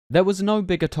There was no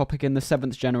bigger topic in the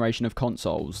 7th generation of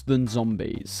consoles than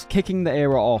zombies, kicking the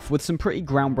era off with some pretty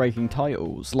groundbreaking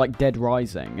titles like Dead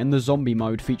Rising and the zombie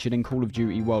mode featured in Call of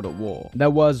Duty World at War. There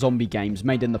were zombie games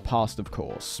made in the past, of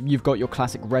course. You've got your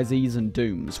classic Resis and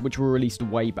Dooms, which were released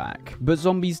way back, but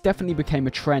zombies definitely became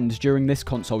a trend during this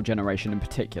console generation in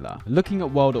particular. Looking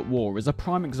at World at War is a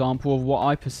prime example of what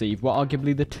I perceive were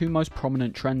arguably the two most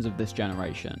prominent trends of this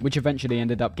generation, which eventually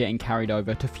ended up getting carried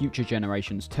over to future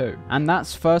generations too, and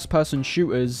that's first-person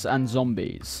shooters and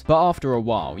zombies. But after a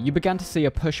while, you began to see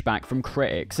a pushback from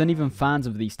critics and even fans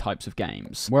of these types of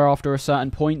games, where after a certain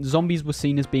point, zombies were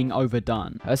seen as being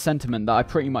overdone, a sentiment that I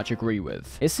pretty much agree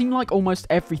with. It seemed like almost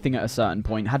everything at a certain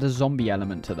point had a zombie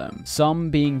element to them, some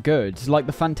being good, like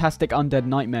the fantastic Undead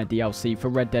Nightmare DLC for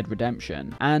Red Dead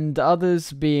Redemption, and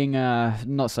others being,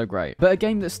 not so great. But a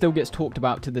game that still gets talked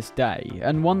about to this day,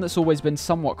 and one that's always been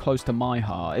somewhat close to my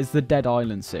heart, is the Dead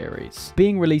Island series.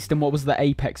 Being released in what was the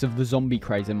apex of the zombie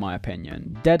craze in my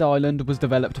opinion, Dead Island was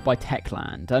developed by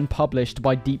Techland and published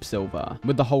by Deep Silver,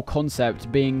 with the whole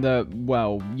concept being that,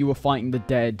 well, you were fighting the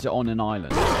dead on an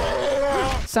island.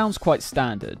 Sounds quite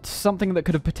standard, something that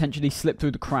could have potentially slipped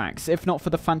through the cracks if not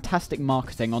for the fantastic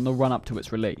marketing on the run-up to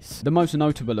its release, the most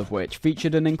notable of which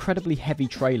featured an incredibly heavy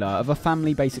trailer of a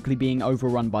family basically being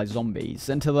overrun by zombies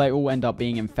until they all end up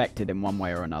being infected in one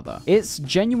way or another. It's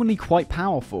genuinely quite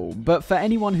powerful, but for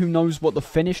anyone who knows what the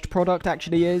finished product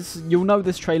actually is, you'll know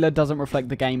this trailer doesn't reflect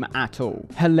the game at all.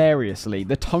 Hilariously,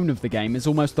 the tone of the game is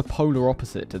almost the polar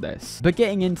opposite to this. But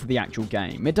getting into the actual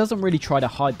game, it doesn't really try to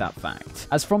hide that fact,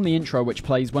 as from the intro which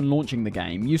plays when launching the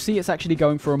game, you see it's actually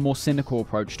going for a more cynical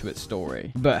approach to its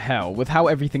story. But hell, with how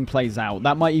everything plays out,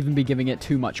 that might even be giving it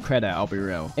too much credit, I'll be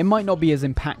real. It might not be as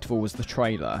impactful as the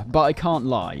trailer, but I can't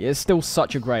lie, it's still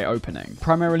such a great opening,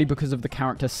 primarily because of the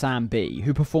character Sam B,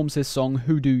 who performs his song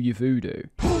Who Do You Voodoo.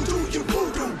 Who do you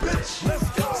voodoo, bitch? Let's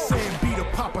go!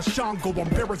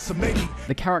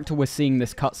 The character we're seeing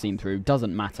this cutscene through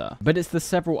doesn't matter, but it's the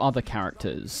several other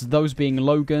characters, those being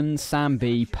Logan, Sam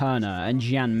B, Perna, and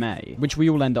Jian Mei, which we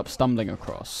all end up stumbling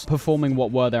across, performing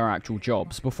what were their actual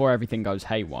jobs before everything goes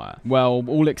haywire. Well,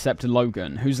 all except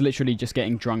Logan, who's literally just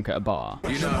getting drunk at a bar.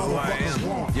 You know who I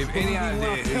am. Give any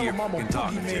idea who you're fucking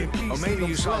talking to. Or maybe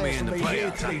you saw me in the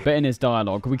play. But in his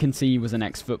dialogue, we can see he was an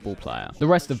ex-football player. The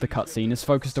rest of the cutscene is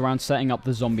focused around setting up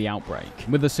the zombie outbreak,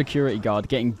 with a security guard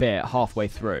getting bit halfway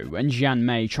through, and Jian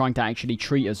Mei trying to actually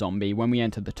treat a zombie when we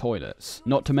enter the toilets.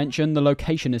 Not to mention, the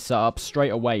location is set up straight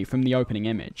away from the opening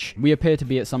image. We appear to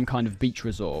be at some kind of beach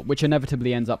resort, which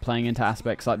inevitably ends up playing into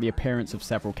aspects like the appearance of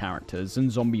several characters and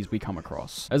zombies we come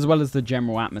across, as well as the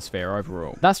general atmosphere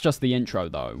overall. That's just the intro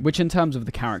though, which in terms of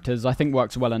the characters I think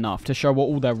works well enough to show what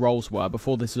all their roles were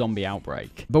before this zombie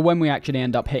outbreak. But when we actually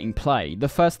end up hitting play, the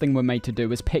first thing we're made to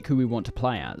do is pick who we want to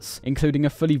play as, including a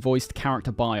fully voiced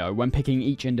character bio when picking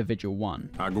each individual one.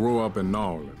 I grew up in New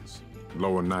Orleans,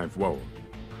 lower 9th Ward.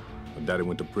 My daddy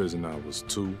went to prison when I was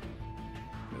 2.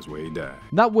 That's where he died.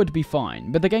 That would be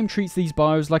fine, but the game treats these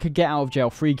bios like a get out of jail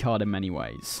free card in many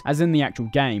ways. As in the actual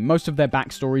game, most of their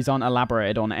backstories aren't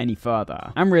elaborated on any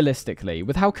further. And realistically,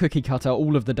 with how cookie cutter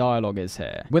all of the dialogue is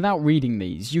here, without reading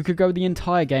these, you could go the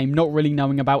entire game not really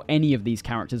knowing about any of these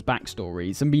characters'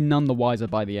 backstories and be none the wiser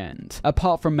by the end.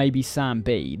 Apart from maybe Sam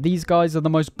B, these guys are the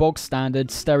most bog standard,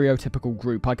 stereotypical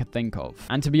group I could think of.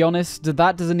 And to be honest,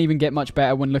 that doesn't even get much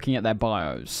better when looking at their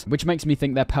bios, which makes me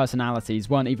think their personalities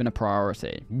weren't even a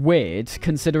priority. Weird,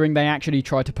 considering they actually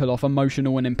try to pull off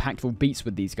emotional and impactful beats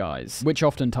with these guys, which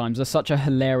oftentimes are such a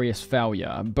hilarious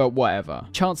failure, but whatever.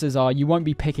 Chances are you won't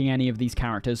be picking any of these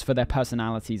characters for their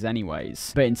personalities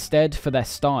anyways, but instead for their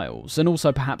styles, and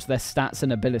also perhaps their stats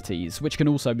and abilities, which can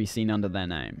also be seen under their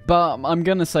name. But I'm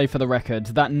gonna say for the record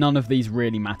that none of these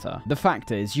really matter. The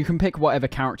fact is, you can pick whatever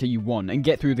character you want and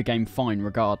get through the game fine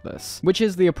regardless, which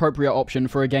is the appropriate option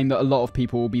for a game that a lot of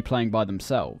people will be playing by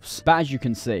themselves. But as you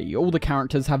can see, all the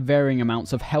characters have varying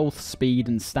amounts of health, speed,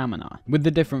 and stamina, with the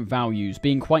different values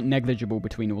being quite negligible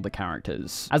between all the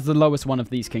characters, as the lowest one of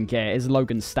these can get is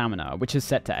Logan's stamina, which is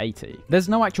set to 80. There's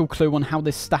no actual clue on how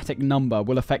this static number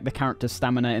will affect the character's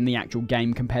stamina in the actual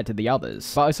game compared to the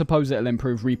others, but I suppose it'll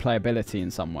improve replayability in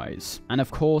some ways. And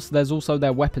of course, there's also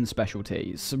their weapon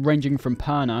specialties, ranging from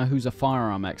Perna, who's a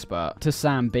firearm expert, to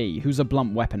Sam B, who's a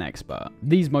blunt weapon expert.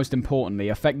 These most importantly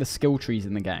affect the skill trees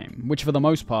in the game, which for the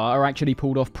most part are actually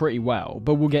pulled off pretty well,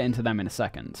 but we'll get into them in a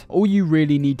second. All you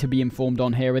really need to be informed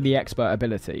on here are the expert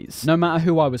abilities. No matter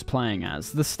who I was playing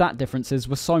as, the stat differences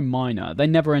were so minor, they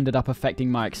never ended up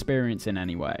affecting my experience in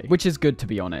any way. Which is good, to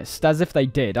be honest, as if they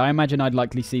did, I imagine I'd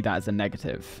likely see that as a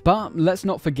negative. But let's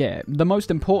not forget, the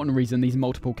most important reason these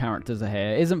multiple characters are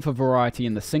here isn't for variety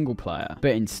in the single player,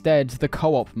 but instead the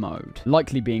co-op mode,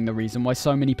 likely being the reason why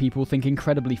so many people think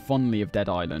incredibly fondly of Dead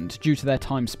Island due to their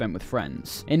time spent with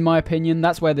friends. In my opinion,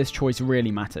 that's where this choice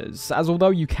really matters, as although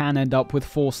you can end up with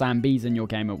 4 Sam Bs in your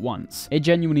game at once, it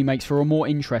genuinely makes for a more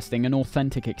interesting and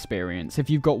authentic experience if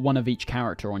you've got one of each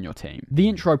character on your team. The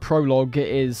intro prologue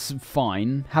is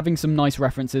fine, having some nice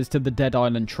references to the Dead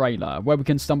Island trailer, where we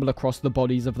can stumble across the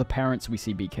bodies of the parents we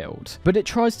see be killed. But it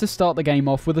tries to start the game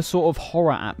off with a sort of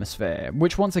horror atmosphere,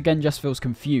 which once again just feels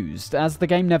confused, as the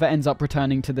game never ends up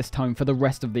returning to this tone for the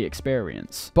rest of the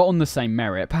experience. But on the same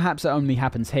merit, perhaps it only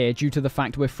happens here due to the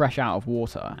fact we're fresh out of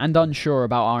water, and unsure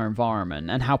about our environment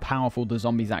and how powerful the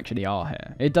zombies actually are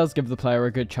here. It does give the player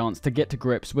a good chance to get to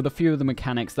grips with a few of the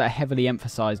mechanics that are heavily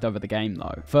emphasized over the game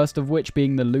though. First of which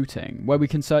being the looting, where we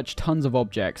can search tons of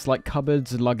objects like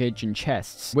cupboards, luggage and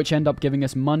chests, which end up giving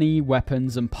us money,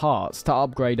 weapons and parts to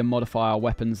upgrade and modify our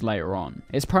weapons later on.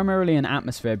 It's primarily an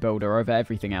atmosphere builder over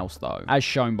everything else though, as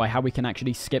shown by how we can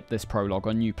actually skip this prologue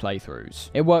on new playthroughs.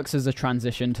 It works as a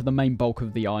transition to the main bulk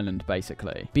of the island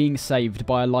basically, being saved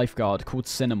by a lifeguard called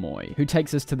Cinemoy, who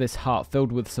takes us to this hut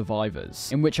filled with survivors,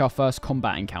 in which our first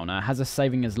combat encounter has us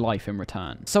saving his life in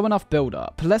return. So enough build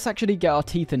up, let's actually get our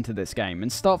teeth into this game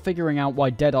and start figuring out why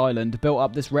Dead Island built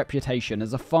up this reputation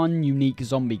as a fun, unique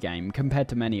zombie game compared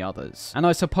to many others. And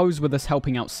I suppose with us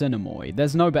helping out Cinemoy,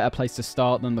 there's no better place to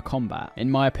start than the combat. In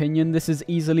my opinion, this is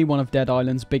easily one of Dead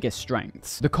Island's biggest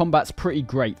strengths. The combat's pretty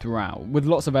great throughout, with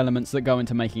lots of elements that go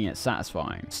into making it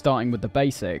satisfying. Starting with the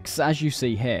basics, as you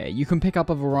see here, you can pick up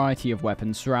a variety of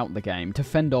weapons throughout the game to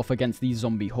fend off against these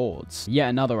zombie hordes. Yet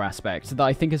another aspect that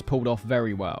I think is pulled off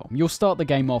very well. You'll start the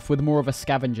game off with more of a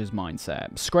scavenger's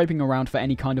mindset, scraping around for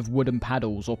any kind of wooden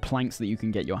paddles or planks that you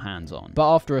can get your hands on.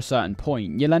 But after a certain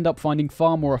point, you'll end up finding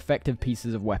far more effective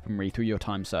pieces of weaponry through your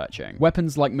time searching.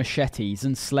 Weapons like machetes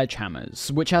and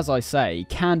sledgehammers, which as I say,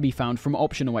 can be found from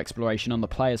optional exploration on the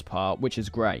player's part, which is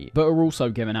great, but are also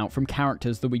given out from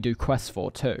characters that we do quests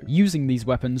for too. Using these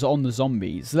weapons on the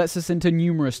zombies lets us into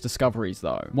numerous discoveries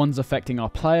though, ones affecting our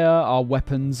player, our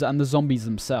weapons, and the zombies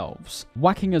themselves.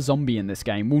 Whacking a zombie in this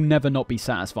game will never not be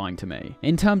satisfying to me.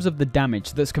 In terms of the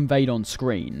damage that's conveyed on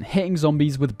screen, hitting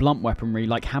zombies with blunt weaponry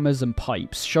like hammers and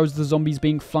pipes shows the zombies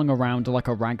being flung around like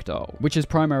a ragdoll, which is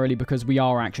primarily because we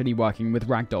are actually working with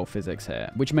ragdoll physics here,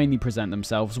 which mainly present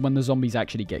themselves when the zombies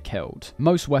actually get killed.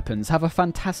 Most weapons have a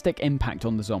fantastic impact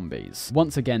on the zombies,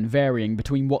 once again varying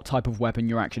between what type of weapon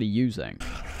you're actually using.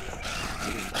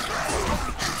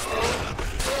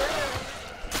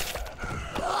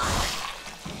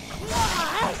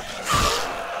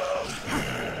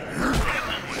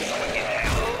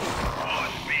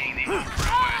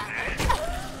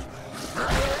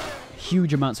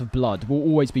 Huge amounts of blood will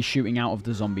always be shooting out of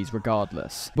the zombies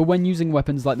regardless. But when using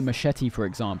weapons like the machete for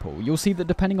example, you'll see that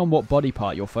depending on what body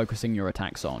part you're focusing your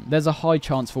attacks on, there's a high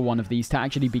chance for one of these to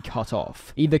actually be cut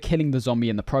off, either killing the zombie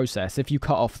in the process if you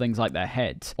cut off things like their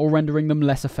head, or rendering them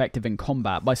less effective in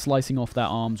combat by slicing off their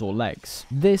arms or legs.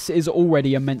 This is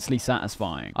already immensely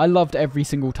satisfying. I loved every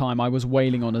single time I was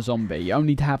wailing on a zombie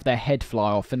only to have their head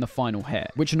fly off in the final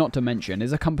hit, which not to mention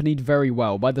is accompanied very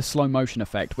well by the slow motion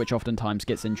effect which oftentimes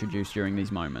gets introduced during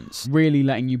these moments, really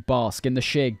letting you bask in the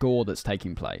sheer gore that's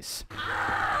taking place.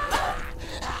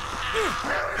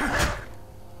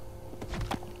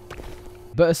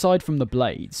 But aside from the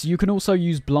blades, you can also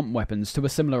use blunt weapons to a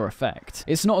similar effect.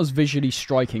 It's not as visually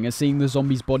striking as seeing the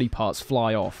zombies' body parts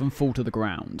fly off and fall to the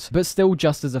ground, but still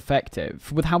just as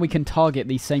effective, with how we can target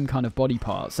these same kind of body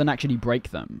parts and actually break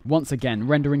them, once again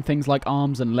rendering things like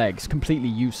arms and legs completely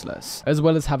useless, as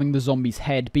well as having the zombie's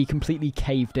head be completely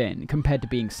caved in compared to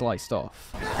being sliced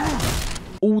off.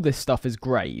 All this stuff is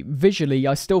great. Visually,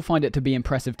 I still find it to be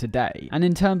impressive today, and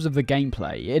in terms of the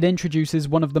gameplay, it introduces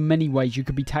one of the many ways you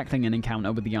could be tackling an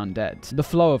encounter with the undead. The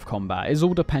flow of combat is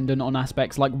all dependent on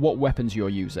aspects like what weapons you're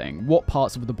using, what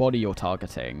parts of the body you're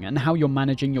targeting, and how you're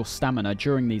managing your stamina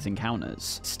during these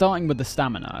encounters. Starting with the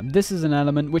stamina, this is an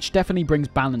element which definitely brings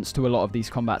balance to a lot of these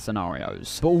combat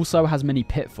scenarios, but also has many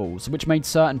pitfalls which made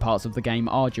certain parts of the game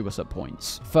arduous at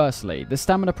points. Firstly, the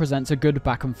stamina presents a good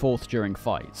back and forth during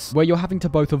fights, where you're having to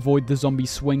both avoid the zombie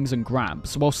swings and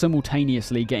grabs while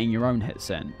simultaneously getting your own hits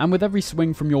in. And with every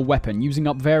swing from your weapon using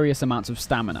up various amounts of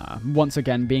stamina, once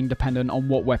again being dependent on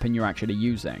what weapon you're actually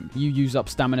using. You use up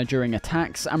stamina during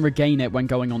attacks and regain it when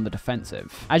going on the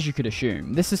defensive. As you could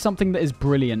assume, this is something that is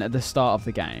brilliant at the start of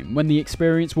the game, when the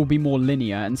experience will be more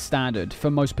linear and standard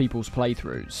for most people's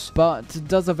playthroughs, but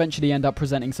does eventually end up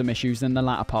presenting some issues in the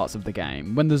latter parts of the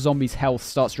game, when the zombie's health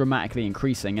starts dramatically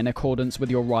increasing in accordance with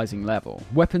your rising level.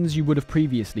 Weapons you would have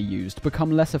previously used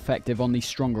become less effective on these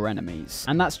stronger enemies,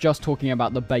 and that's just talking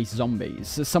about the base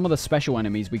zombies. Some of the special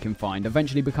enemies we can find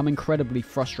eventually become incredibly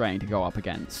frustrating to go up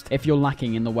against if you're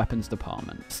lacking in the weapons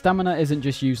department. Stamina isn't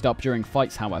just used up during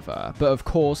fights, however, but of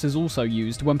course is also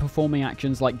used when performing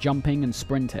actions like jumping and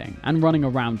sprinting, and running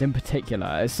around in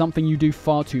particular is something you do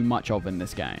far too much of in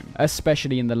this game,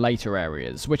 especially in the later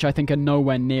areas, which I think are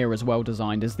nowhere near as well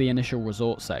designed as the initial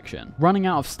resort section. Running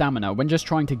out of stamina when just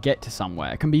trying to get to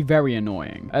somewhere can be very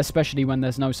annoying, especially when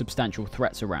there's no substantial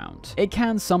threats around. It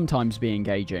can sometimes be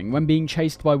engaging when being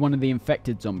chased by one of the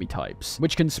infected zombie types,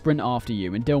 which can sprint after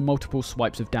you and deal multiple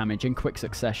swipes of damage in quick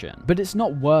succession, but it's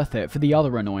not worth it for the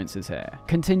other annoyances here.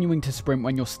 Continuing to sprint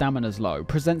when your stamina's low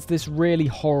presents this really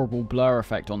horrible blur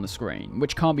effect on the screen,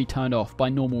 which can't be turned off by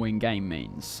normal in-game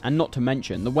means. And not to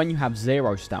mention that when you have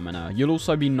zero stamina, you'll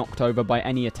also be knocked over by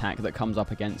any attack that comes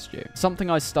up against you. Something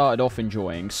I started off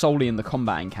enjoying solely in the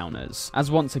combat encounters,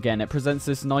 as once again it presents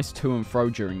this nice to and fro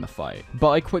during the fight,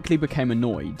 but I quickly became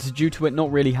annoyed due to it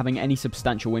not really having any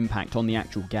substantial impact on the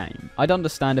actual game. I'd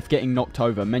understand if getting knocked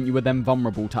over meant you were then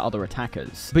vulnerable to other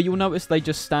attackers, but you'll notice they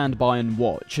just stand by and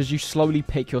watch as you slowly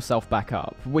pick yourself back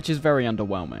up, which is very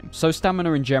underwhelming. So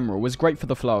stamina in general was great for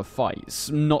the flow of fights,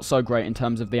 not so great in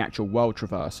terms of the actual world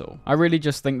traversal. I really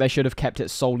just think they should have kept it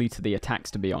solely to the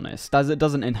attacks, to be honest, as it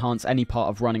doesn't enhance any part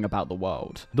of running about the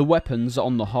world. The weapons,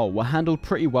 on the whole, were handled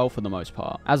pretty well for the most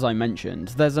part. As I mentioned,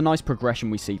 there's a nice progression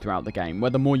we see throughout the game,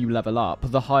 where the more you level up,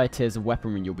 the higher tiers of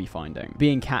weaponry you'll be finding,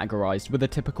 being categorized with a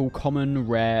typical common,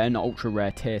 rare, and ultra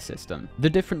rare tier system. The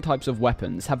different types of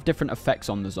weapons have different effects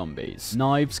on the zombies: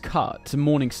 knives, cut,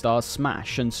 morning stars,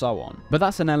 smash, and so on. But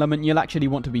that's an element you'll actually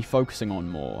want to be focusing on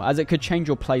more, as it could change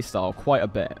your playstyle quite a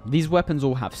bit. These weapons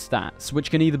all have stats, which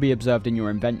can either be observed in your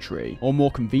inventory, or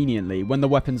more conveniently, when the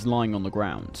weapon's lying on the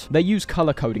ground. They use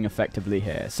color coding effectively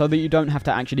here, so that you don't have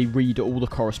to actually read all the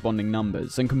corresponding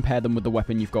numbers and compare them with the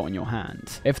weapon you've got in your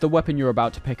hand. If the weapon you're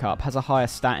about to pick up has a higher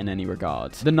stat in any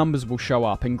regard, the numbers will show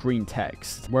up in green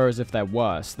text, whereas if they're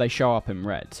worse, they show up in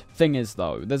red. Thing is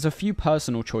though, there's a few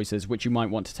personal choices which you might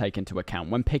want to take into account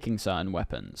when picking certain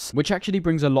weapons, which actually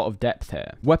brings a lot of depth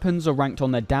here. Weapons are ranked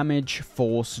on their damage,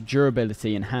 force,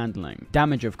 durability, and handling.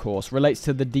 Damage, of course, relates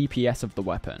to the DPS of the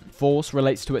weapon. Force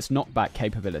relates to its knockback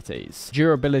capabilities.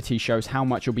 Durability shows how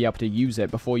much you'll be able to use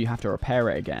it before you have to repair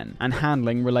it again. And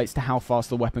handling relates to how fast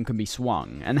the weapon can be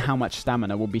swung, and how much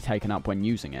stamina will be taken up when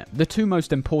using it. The two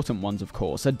most important ones, of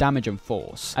course, are damage and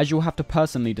force, as you'll have to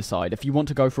personally decide if you want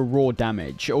to go for raw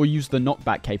damage, or use the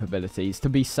knockback capabilities to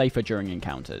be safer during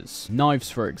encounters. Knives,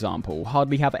 for example,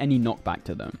 hardly have any knockback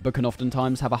to them, but can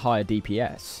oftentimes have a higher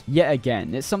DPS. Yet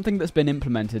again, it's something that's been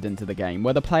implemented into the game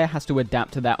where the player has to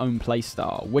adapt to their own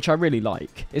playstyle, which I really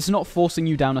like. It's not forcing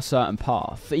you down a certain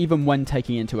path, even when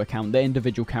taking into account the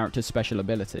individual character's special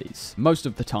abilities. Most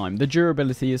of the time, the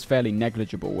durability is fairly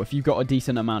negligible if you've got a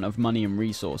decent amount of money and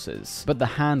resources, but the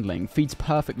handling feeds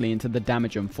perfectly into the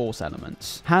damage and force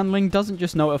elements. Handling doesn't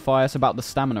just notify us about the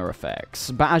stamina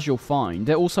effects, but as you'll find,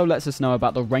 it also lets us know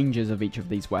about the ranges of each of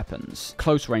these weapons.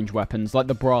 Close range weapons like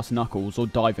the brass knuckles or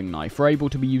diving knife are able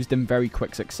to be used in very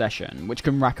quick succession, which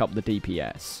can rack up the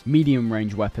DPS. Medium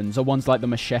range weapons are ones like the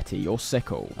machete or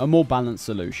sickle, a more balanced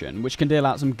solution, which can deal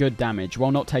out some good damage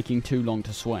while not taking too long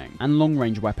to swing. And long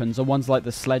range weapons are ones like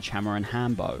the sledgehammer and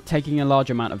handbow, taking a large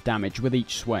amount of damage with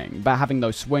each swing, but having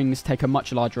those swings take a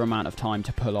much larger amount of time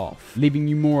to pull off, leaving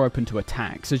you more open to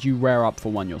attacks as you rear up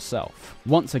for one yourself.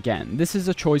 Once again, this is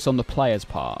a choice on the player's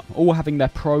part, all having their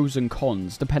pros and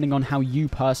cons depending on how you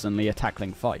personally are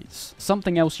tackling fights.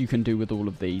 Something else you can do with all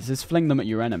of these is fling them at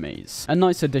your enemies, a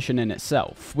nice addition in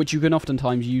itself, which you can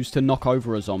oftentimes use to knock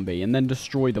over a zombie and then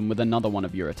destroy them with another one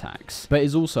of your attacks, but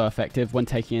is also effective when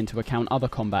taking into account other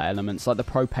combat elements like the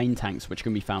propane tanks which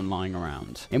can be found lying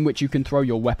around, in which you can throw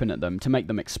your weapon at them to make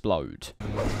them explode.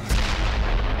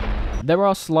 There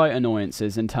are slight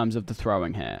annoyances in terms of the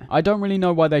throwing here. I don't really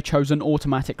know why they chose an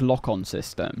automatic lock-on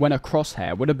system, when a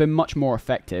crosshair would have been much more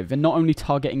effective in not only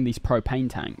targeting these propane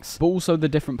tanks, but also the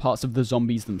different parts of the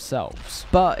zombies themselves.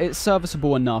 But it's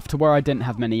serviceable enough to where I didn't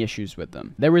have many issues with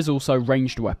them. There is also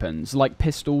ranged weapons, like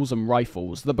pistols and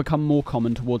rifles, that become more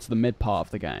common towards the mid part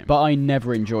of the game, but I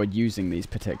never enjoyed using these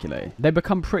particularly. They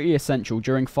become pretty essential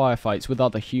during firefights with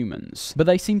other humans, but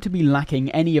they seem to be lacking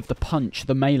any of the punch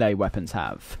the melee weapons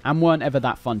have, and weren't ever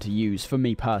that fun to use for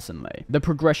me personally. The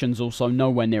progression's also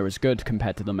nowhere near as good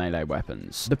compared to the melee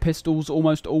weapons. The pistol's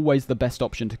almost always the best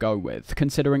option to go with,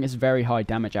 considering its very high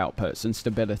damage outputs and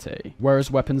stability,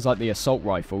 whereas weapons like the assault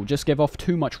rifle just give off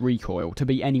too much recoil to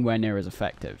be anywhere near as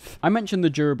effective. I mentioned the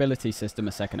durability system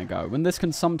a second ago, and this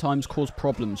can sometimes cause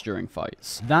problems during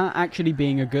fights. That actually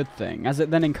being a good thing, as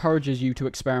it then encourages you to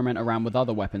experiment around with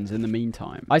other weapons in the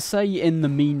meantime. I say in the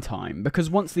meantime, because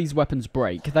once these weapons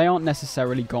break, they aren't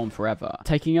necessarily gone forever.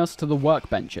 Taking us to the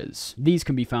workbenches. These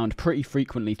can be found pretty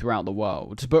frequently throughout the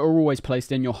world, but are always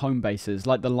placed in your home bases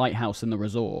like the lighthouse in the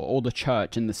resort, or the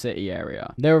church in the city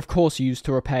area. They're of course used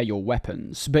to repair your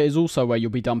weapons, but is also where you'll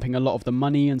be dumping a lot of the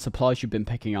money and supplies you've been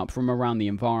picking up from around the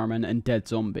environment and dead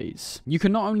zombies. You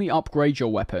can not only upgrade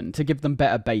your weapon to give them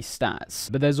better base stats,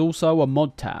 but there's also a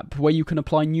mod tab where you can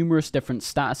apply numerous different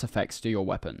status effects to your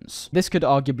weapons. This could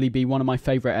arguably be one of my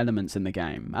favourite elements in the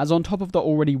game, as on top of the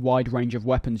already wide range of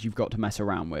weapons you've got to mess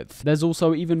around with, there's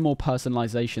also even more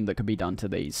personalization that can be done to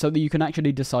these, so that you can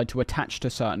actually decide to attach to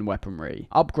certain weaponry,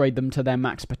 upgrade them to their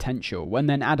max potential, and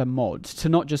then add a mod to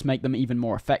not just make them even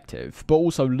more effective, but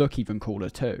also look even cooler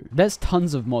too. There's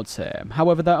tons of mods here,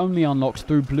 however they're only unlocked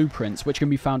through blueprints which can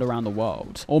be found around the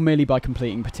world, or merely by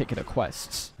completing particular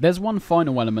quests. There's one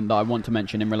final element that I want to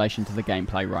mention in relation to the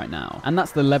gameplay right now, and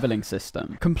that's the leveling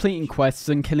system. Completing quests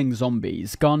and killing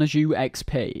zombies garners you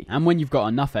XP, and when you've got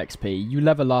enough XP, you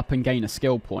level up and gain a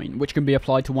skill point, which can be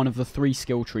applied to one of the 3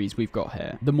 skill trees we've got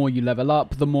here. The more you level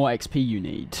up, the more XP you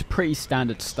need. Pretty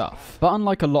standard stuff. But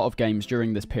unlike a lot of games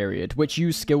during this period, which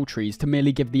use skill trees to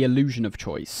merely give the illusion of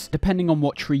choice, depending on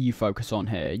what tree you focus on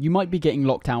here, you might be getting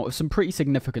locked out of some pretty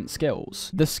significant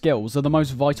skills. The skills are the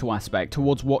most vital aspect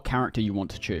towards what character you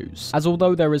want to choose, as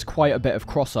although there is quite a bit of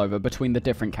crossover between the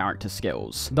different character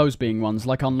skills, those being ones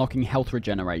like unlocking health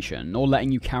regeneration, or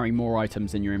letting you carry more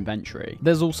items in your inventory.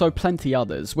 There's also plenty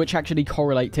others, which actually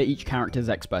correlate to each character's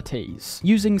expertise.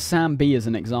 Using Sam B as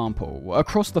an example,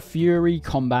 across the Fury,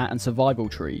 Combat, and Survival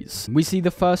trees, we see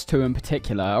the first 2 in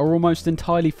particular are almost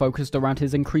entirely focused around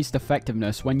his increased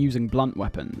effectiveness when using blunt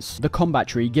weapons. The Combat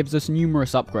tree gives us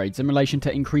numerous upgrades in relation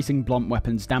to increasing blunt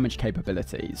weapons' damage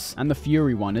capabilities, and the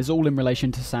Fury one is all in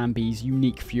relation to Sam B's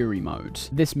unique Fury mode,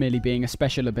 this merely being a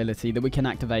special ability that we can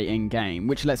activate in-game,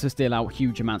 which lets us deal out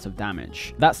huge amounts of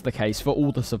damage. That's the case for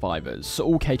all the survivors,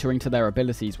 all catering to their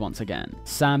abilities once again.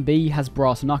 Sam B has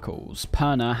brass knuckles,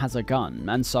 Perna has a gun,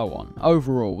 and so on.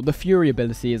 Overall, the Fury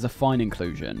ability is a fine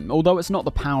inclusion, although it's not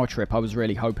the power trip I was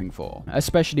really hoping for.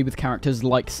 Especially with characters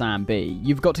like Sam B,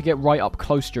 you've got to get right up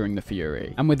close during the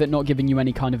Fury, and with it not giving you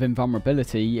any kind of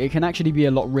invulnerability, it can actually be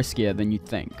a lot riskier than you'd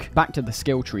think. Back to the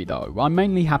skill tree though, I'm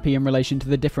mainly happy in relation to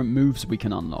the different moves we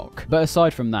can unlock, but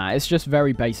aside from that, it's just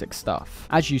very basic stuff.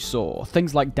 As you saw,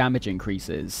 things like damage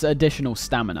increases, additional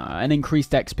stamina, and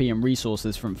increased XP and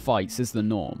resources from fights is the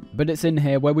norm, but it's in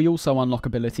here where we also unlock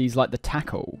abilities like the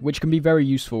tackle, which can be very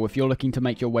useful if you're looking to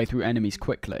make your way through enemies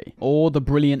quickly, or the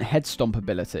brilliant head stomp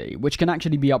ability, which can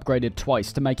actually be upgraded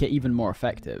twice to make it even more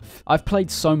effective. I've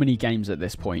played so many games at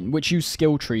this point which use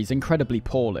skill trees incredibly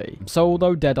poorly, so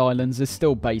although Dead Islands is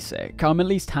still basic, I'm at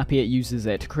least happy it uses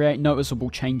it to create noticeable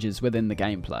changes within the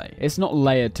gameplay. It's not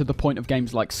layered to the point of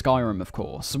games like Skyrim of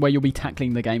course, where you'll be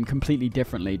tackling the game completely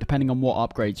differently depending on what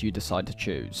upgrades you decide to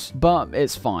choose. But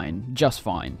it's fine, just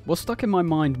fine. What's stuck in my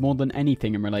mind more than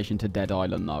anything in relation to Dead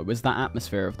Island though is that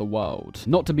atmosphere of the world.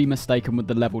 Not to be mistaken with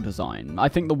the level design, I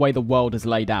think the way the world is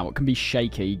laid out can be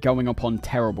shaky, going upon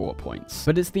terrible at points,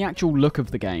 but it's the actual look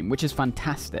of the game which is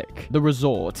fantastic. The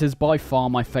resort is by far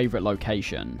my favourite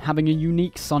location, having a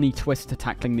unique sunny twist to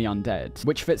tackling the undead,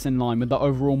 which fits in line with the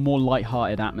overall more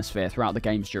light-hearted atmosphere throughout the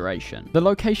game's duration. The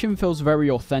location feels very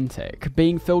authentic,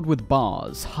 being filled with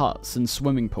bars, huts, and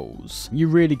swimming pools. You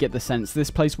really get the sense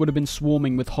this place would have been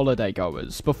swarming with holiday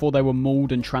goers before they were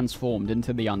mauled and transformed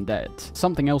into the undead.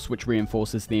 Something else which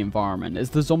reinforces the environment is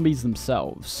the zombies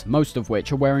themselves, most of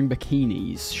which are wearing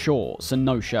bikinis, shorts, and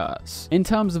no shirts. In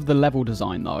terms of the level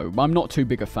design though, I'm not too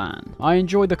big a fan. I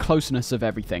enjoy the closeness of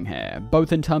everything here,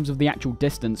 both in terms of the actual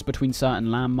distance between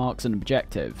certain landmarks and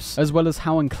objectives, as well as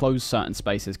how enclosed certain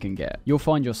spaces can get. You'll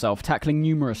find yourself tackling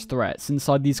numerous threats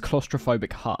inside these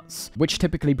claustrophobic huts, which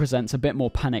typically presents a bit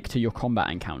more panic to your combat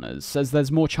encounters, this, as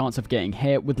there's more chance of getting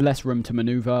hit with less room to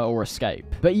maneuver or escape.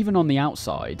 But even on the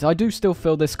outside, I do still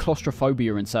feel this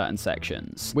claustrophobia in certain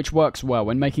sections, which works well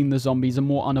when making the zombies a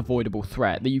more unavoidable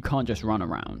threat that you can't just run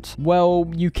around.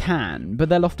 Well, you can, but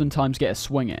they'll oftentimes get a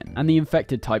swing in, and the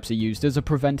infected types are used as a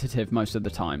preventative most of the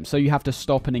time, so you have to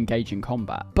stop and engage in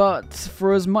combat. But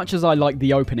for as much as I like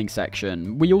the opening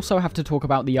section, we also have to talk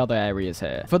about the other areas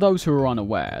here. For those who are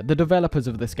unaware, the developers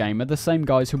of this game are the same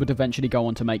guys who would eventually go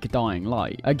on to make Dying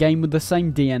Light, a game with the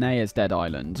same DNA as Dead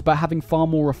Island, but having far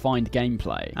more refined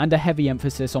gameplay, and a heavy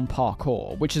emphasis on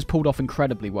parkour, which is pulled off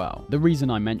incredibly well. The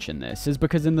reason I mention this is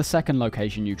because in the second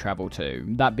location you travel to,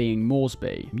 that being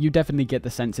Moresby, you definitely get the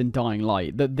sense in Dying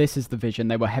Light that this is the vision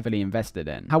they were heavily invested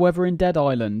in. However, in Dead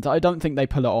Island, I don't think they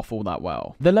pull it off all that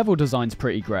well. The level design's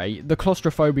pretty great, the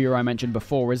claustrophobia I mentioned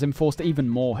before is enforced even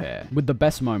more here, with the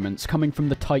best moments coming from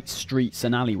the tight streets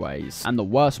and alleyways, and the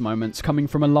worst moments coming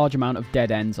from a large amount of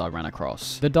dead ends I ran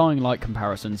across. The Dying Light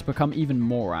comparisons become even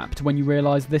more apt when you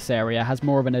realise this area has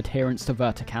more of an adherence to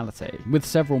verticality, with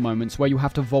several moments where you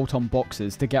have to vault on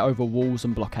boxes to get over walls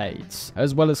and blockades,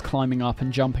 as well as climbing up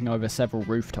and jumping over several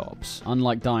rooftops.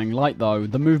 Unlike Dying Light though,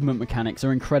 the movement mechanics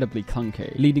are incredibly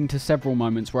clunky, leading to several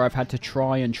moments where I've had to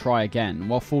try and try again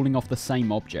while falling off the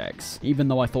same objects, even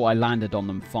though I thought I landed on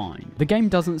them fine. The game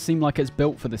doesn't seem like it's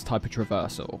built for this type of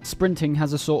traversal. Sprinting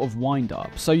has a sort of wind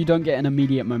up, so you don't get an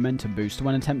immediate momentum boost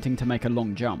when attempting to make a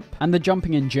long jump, and the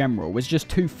jumping in general is just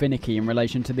too finicky in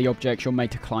relation to the objects you're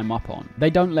made to climb up on. They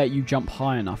don't let you jump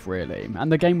high enough really,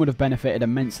 and the game would have benefited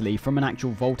immensely from an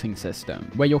actual vaulting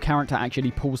system, where your character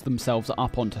actually pulls themselves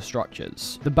up onto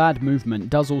structures. The bad movement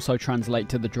does also translate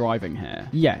to the driving here.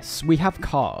 Yes, we have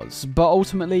cars, but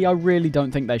ultimately I really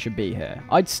don't think they should be here.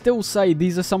 I'd still say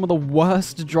these are some of the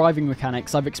worst driving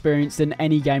mechanics I've experienced in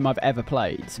any game I've ever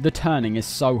played. The turning is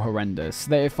so horrendous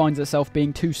that it finds itself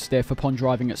being too stiff upon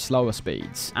driving at slower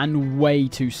speeds, and way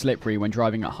too slippery when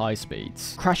driving at high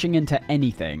speeds. Crashing into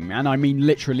anything, and I mean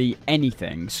literally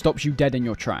anything, stops you dead in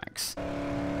your tracks.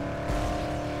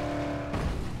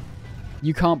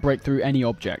 You can't break through any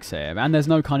objects here, and there's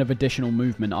no kind of additional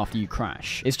movement after you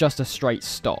crash. It's just a straight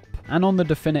stop. And on the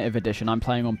definitive edition I'm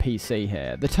playing on PC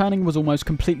here, the turning was almost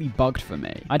completely bugged for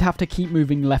me. I'd have to keep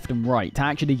moving left and right to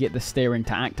actually get the steering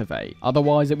to activate,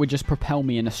 otherwise it would just propel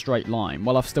me in a straight line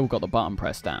while I've still got the button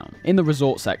pressed down. In the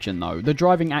resort section though, the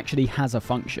driving actually has a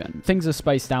function. Things are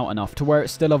spaced out enough to where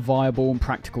it's still a viable and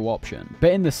practical option.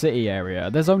 But in the city area,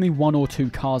 there's only 1 or 2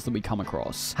 cars that we come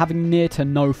across, having near to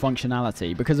no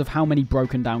functionality because of how many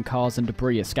broken down cars and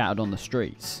debris are scattered on the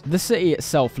streets. The city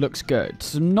itself looks good,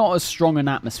 not as strong an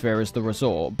atmosphere as the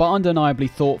resort, but undeniably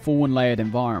thoughtful and layered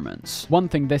environments. One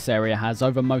thing this area has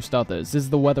over most others is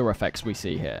the weather effects we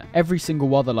see here. Every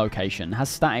single other location has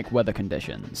static weather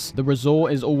conditions. The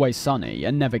resort is always sunny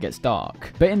and never gets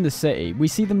dark. But in the city, we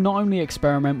see them not only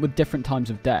experiment with different times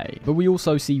of day, but we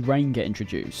also see rain get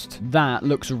introduced. That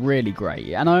looks really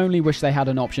great, and I only wish they had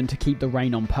an option to keep the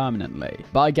rain on permanently.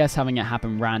 But I guess having it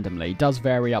happen randomly does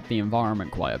vary up the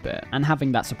environment quite a bit, and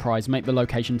having that surprise make the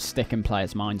location stick in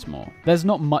players' minds more. There's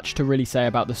not much to really say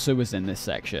about the sewers in this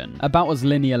section. About as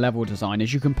linear level design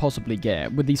as you can possibly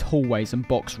get, with these hallways and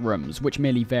box rooms which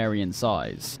merely vary in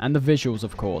size. And the visuals,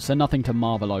 of course, are nothing to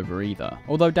marvel over either.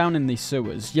 Although down in these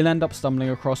sewers, you'll end up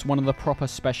stumbling across one of the proper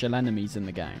special enemies in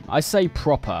the game. I say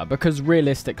proper because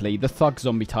realistically, the thug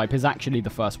zombie type is actually the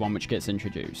first one which gets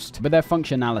introduced. But their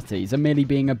functionalities are merely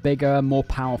being a bigger, more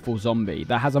powerful zombie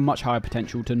that has a much higher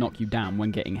potential to knock you down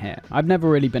when getting hit. I've never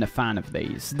really been a fan of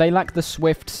these. They lack the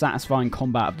swift, satisfying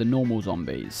combat of the normal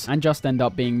zombies, and just end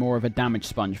up being more of a damage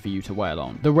sponge for you to wail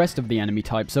on. The rest of the enemy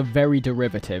types are very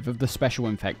derivative of the special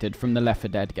infected from the Left 4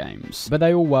 Dead games, but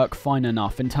they all work fine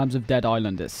enough in terms of Dead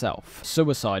Island itself.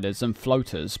 Suiciders and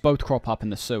floaters both crop up in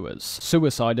the sewers.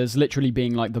 Suiciders literally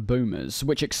being like the boomers,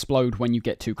 which explode when you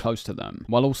get too close to them,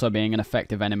 while also being an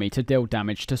effective enemy to deal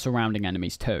damage to surrounding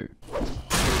enemies too.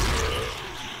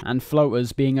 And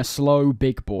floaters being a slow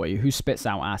big boy who spits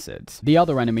out acid. The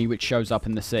other enemy which shows up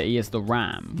in the city is the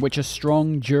ram, which are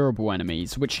strong, durable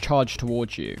enemies which charge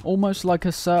towards you, almost like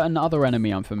a certain other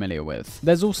enemy I'm familiar with.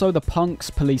 There's also the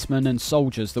punks, policemen and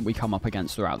soldiers that we come up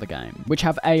against throughout the game, which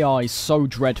have AI so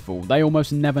dreadful they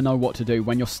almost never know what to do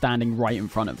when you're standing right in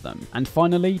front of them. And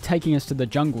finally, taking us to the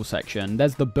jungle section,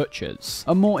 there's the butchers,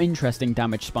 a more interesting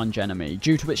damage sponge enemy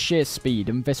due to its sheer speed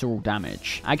and visceral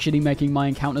damage, actually making my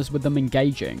encounters with them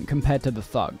engaging intriguing compared to the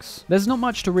thugs. There's not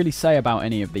much to really say about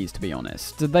any of these, to be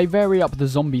honest. They vary up the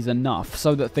zombies enough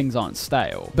so that things aren't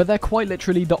stale, but they're quite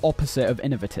literally the opposite of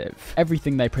innovative.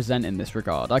 Everything they present in this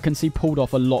regard I can see pulled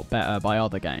off a lot better by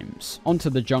other games. Onto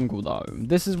the jungle though.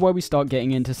 This is where we start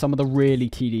getting into some of the really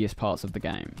tedious parts of the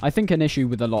game. I think an issue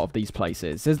with a lot of these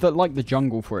places is that, like the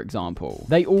jungle for example,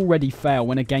 they already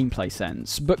fail in a gameplay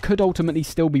sense, but could ultimately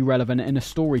still be relevant in a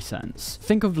story sense.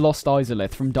 Think of Lost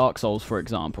Izalith from Dark Souls for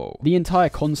example. The entire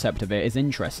concept of it is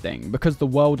interesting because the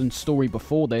world and story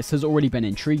before this has already been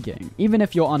intriguing. Even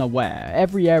if you're unaware,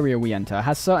 every area we enter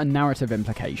has certain narrative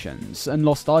implications, and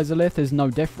Lost Izalith is no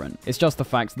different. It's just the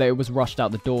fact that it was rushed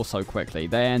out the door so quickly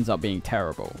that it ends up being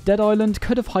terrible. Dead Island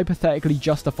could have hypothetically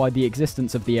justified the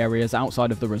existence of the areas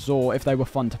outside of the resort if they were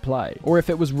fun to play, or if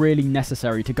it was really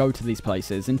necessary to go to these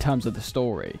places in terms of the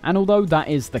story. And although that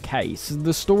is the case,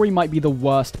 the story might be the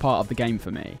worst part of the game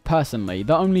for me. Personally,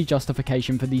 the only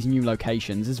justification for these new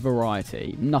locations is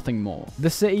variety, nothing more. The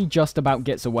city just about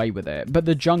gets away with it, but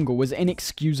the jungle was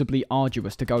inexcusably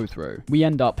arduous to go through. We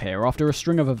end up here after a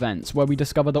string of events where we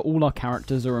discover that all our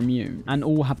characters are immune, and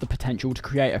all have the potential to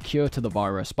create a cure to the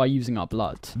virus by using our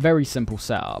blood. Very simple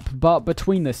setup, but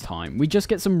between this time, we just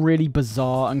get some really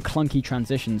bizarre and clunky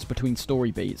transitions between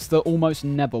story beats that almost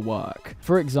never work.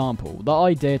 For example, the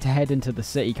idea to head into the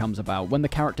city comes about when the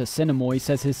character Cinemoy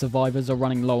says his survivors are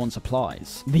running low on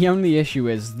supplies. The only issue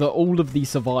is that all of these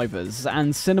survivors,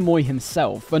 and Cinemoy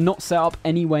himself, are not set up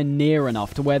anywhere near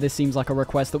enough to where this seems like a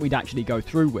request that we'd actually go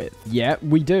through with. Yet,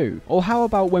 we do. Or how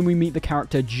about when we meet the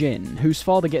character Jin, whose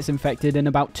father gets infected in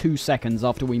about 2 seconds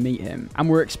after we meet him, and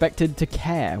we're expected to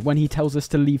care when he tells us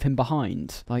to leave him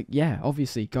behind. Like, yeah,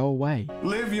 obviously, go away.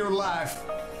 Live your life.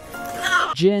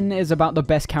 Jin is about the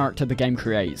best character the game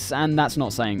creates, and that's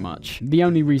not saying much. The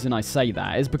only reason I say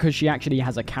that is because she actually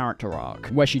has a character arc,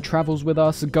 where she travels with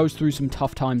us, goes through some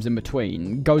tough times in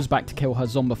between, goes back to kill her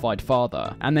zombified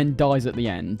father, and then dies at the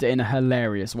end in a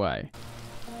hilarious way.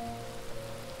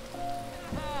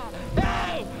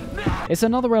 It's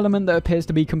another element that appears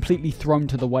to be completely thrown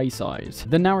to the wayside.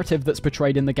 The narrative that's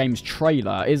portrayed in the game's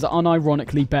trailer is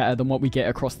unironically better than what we get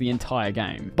across the entire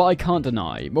game. But I can't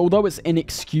deny, although it's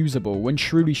inexcusable and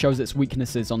truly shows its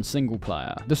weaknesses on single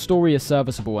player, the story is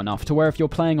serviceable enough to where if you're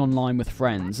playing online with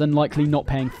friends and likely not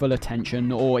paying full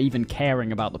attention or even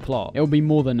caring about the plot, it'll be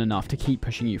more than enough to keep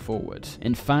pushing you forward.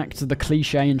 In fact, the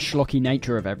cliche and schlocky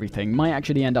nature of everything might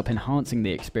actually end up enhancing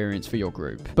the experience for your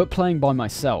group. But playing by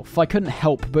myself, I couldn't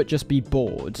help but just be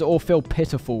bored or feel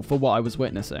pitiful for what I was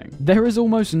witnessing. There is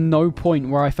almost no point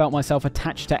where I felt myself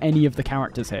attached to any of the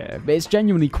characters here, but it's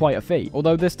genuinely quite a feat,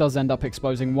 although this does end up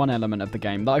exposing one element of the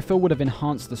game that I feel would have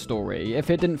enhanced the story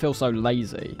if it didn't feel so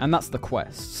lazy, and that's the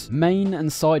quests. Main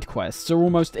and side quests are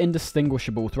almost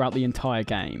indistinguishable throughout the entire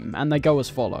game, and they go as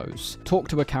follows. Talk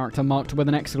to a character marked with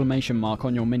an exclamation mark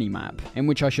on your minimap, in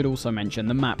which I should also mention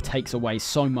the map takes away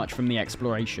so much from the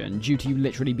exploration due to you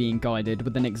literally being guided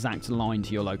with an exact line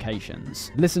to your location.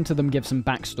 Listen to them give some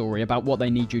backstory about what they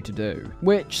need you to do,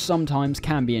 which sometimes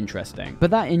can be interesting.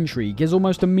 But that intrigue is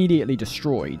almost immediately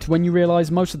destroyed when you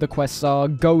realise most of the quests are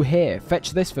go here,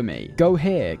 fetch this for me, go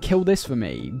here, kill this for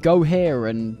me, go here,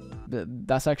 and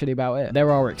that's actually about it.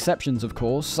 There are exceptions, of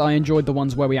course. I enjoyed the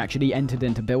ones where we actually entered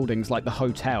into buildings like the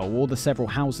hotel or the several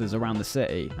houses around the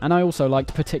city. And I also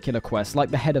liked particular quests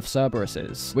like the Head of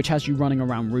Cerberus's, which has you running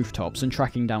around rooftops and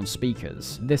tracking down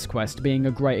speakers. This quest being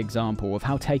a great example of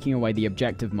how taking away the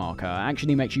objective marker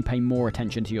actually makes you pay more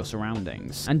attention to your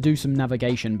surroundings and do some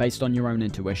navigation based on your own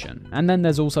intuition. And then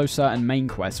there's also certain main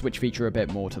quests which feature a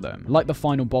bit more to them, like the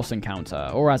final boss encounter,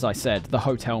 or as I said, the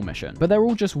hotel mission. But they're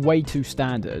all just way too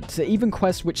standard. Even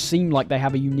quests which seem like they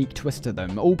have a unique twist to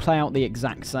them all play out the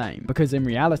exact same, because in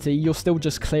reality you're still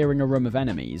just clearing a room of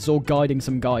enemies or guiding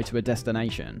some guy to a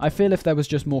destination. I feel if there was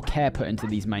just more care put into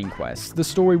these main quests, the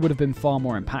story would have been far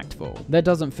more impactful. There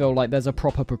doesn't feel like there's a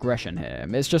proper progression here,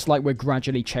 it's just like we're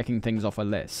gradually checking things off a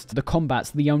list. The combat's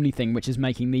the only thing which is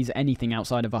making these anything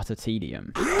outside of utter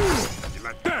tedium.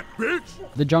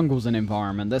 The jungle's an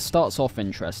environment that starts off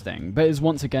interesting, but is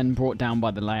once again brought down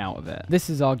by the layout of it. This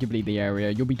is arguably the area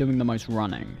you'll be doing the most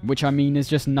running, which I mean is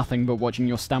just nothing but watching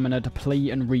your stamina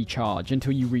deplete and recharge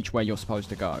until you reach where you're supposed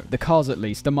to go. The cars at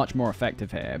least are much more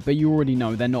effective here, but you already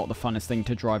know they're not the funnest thing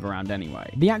to drive around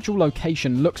anyway. The actual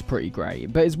location looks pretty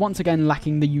great, but is once again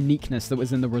lacking the uniqueness that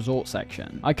was in the resort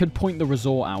section. I could point the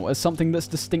resort out as something that's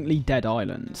distinctly Dead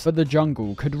Island, but the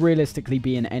jungle could realistically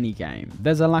be in any game.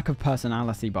 There's a lack of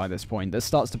personality by this point that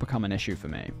starts to become an issue for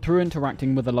me. Through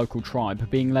interacting with a local tribe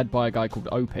being led by a guy called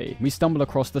Opie, we stumble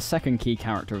across the second key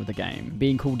character of the game,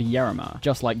 being called Yerima.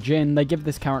 Just like Jin, they give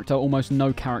this character almost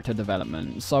no character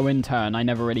development, so in turn I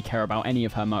never really care about any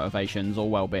of her motivations or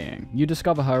well-being. You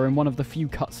discover her in one of the few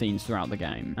cutscenes throughout the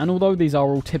game, and although these are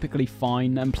all typically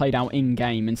fine and played out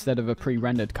in-game instead of a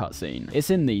pre-rendered cutscene, it's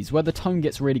in these where the tone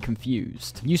gets really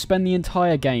confused. You spend the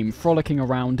entire game frolicking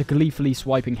around, gleefully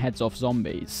swiping heads off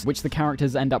zombies, which the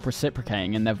characters end up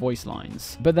reciprocating in their voice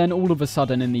lines. But then all of a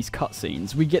sudden in these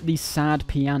cutscenes, we get these sad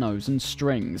pianos and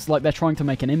strings, like they're trying to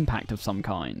make an impact of some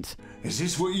kind. Is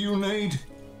this what you need?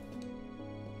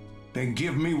 Then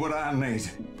give me what I need.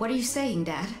 What are you saying,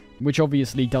 Dad? Which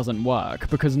obviously doesn't work,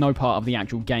 because no part of the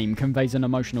actual game conveys an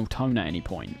emotional tone at any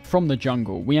point. From the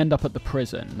jungle, we end up at the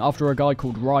prison, after a guy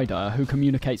called Ryder, who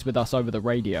communicates with us over the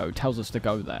radio, tells us to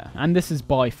go there. And this is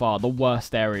by far the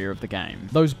worst area of the game.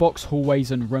 Those box hallways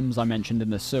and rooms I mentioned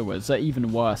in the sewers are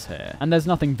even worse here, and there's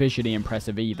nothing visually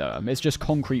impressive either, it's just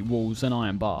concrete walls and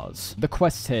iron bars. The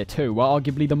quests here too are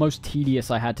arguably the most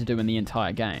tedious I had to do in the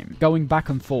entire game. Going back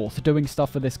and forth, doing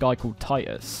stuff for this guy called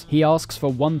Titus. He asks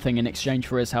for one thing in exchange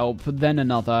for his help, then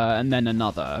another, and then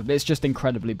another. It's just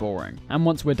incredibly boring. And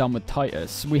once we're done with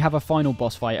Titus, we have a final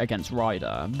boss fight against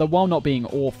Ryder, that while not being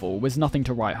awful, was nothing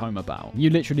to write home about. You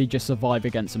literally just survive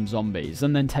against some zombies,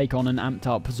 and then take on an amped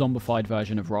up, zombified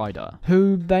version of Ryder,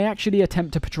 who they actually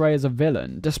attempt to portray as a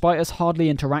villain, despite us hardly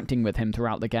interacting with him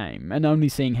throughout the game, and only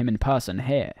seeing him in person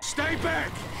here. Stay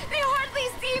back! They hardly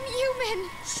seem human!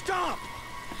 Stop!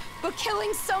 But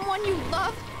killing someone you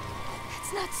love?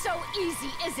 It's not so easy,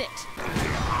 is it?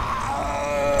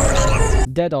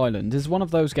 Dead Island is one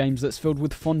of those games that's filled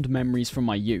with fond memories from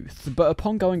my youth, but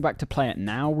upon going back to play it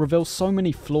now, reveals so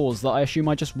many flaws that I assume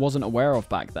I just wasn't aware of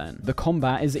back then. The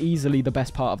combat is easily the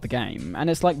best part of the game, and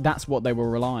it's like that's what they were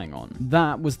relying on.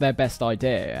 That was their best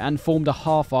idea, and formed a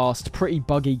half-assed, pretty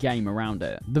buggy game around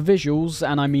it. The visuals,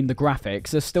 and I mean the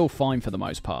graphics, are still fine for the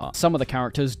most part. Some of the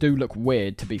characters do look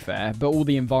weird, to be fair, but all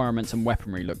the environments and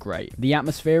weaponry look great. The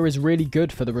atmosphere is really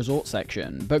good for the resort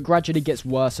section, but gradually gets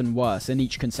worse and worse in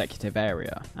each consecutive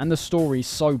area. And the story's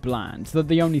so bland that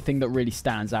the only thing that really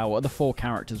stands out are the 4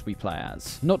 characters we play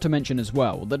as. Not to mention as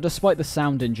well that despite the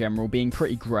sound in general being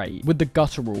pretty great, with the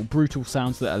guttural, brutal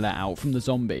sounds that are let out from the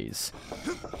zombies,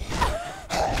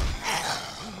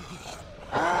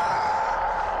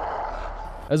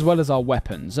 as well as our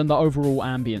weapons and the overall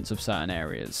ambience of certain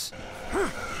areas.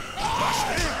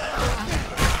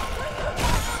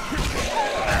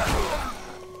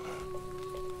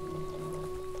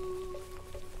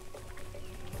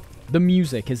 The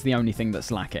music is the only thing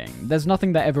that's lacking. There's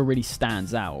nothing that ever really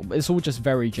stands out, it's all just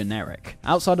very generic.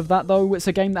 Outside of that though, it's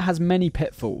a game that has many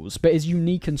pitfalls, but is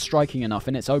unique and striking enough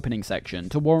in its opening section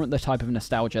to warrant the type of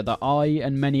nostalgia that I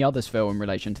and many others feel in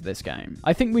relation to this game.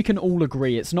 I think we can all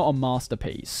agree it's not a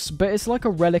masterpiece, but it's like a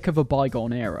relic of a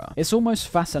bygone era. It's almost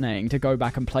fascinating to go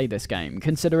back and play this game,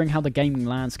 considering how the gaming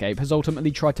landscape has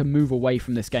ultimately tried to move away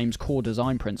from this game's core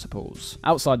design principles.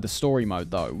 Outside the story mode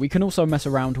though, we can also mess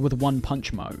around with One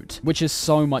Punch mode, which is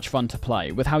so much fun to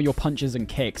play, with how your punches and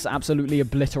kicks absolutely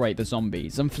obliterate the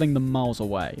zombies and fling them miles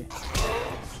away.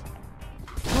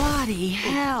 Bloody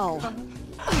hell!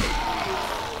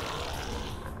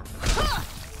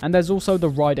 And there's also the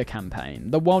Ryder campaign,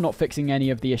 that while not fixing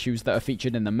any of the issues that are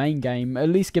featured in the main game, at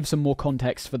least gives some more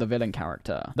context for the villain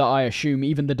character, that I assume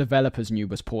even the developers knew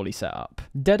was poorly set up.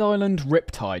 Dead Island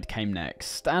Riptide came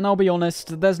next, and I'll be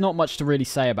honest, there's not much to really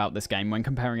say about this game when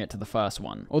comparing it to the first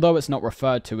one. Although it's not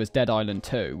referred to as Dead Island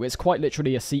 2, it's quite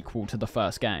literally a sequel to the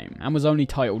first game, and was only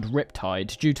titled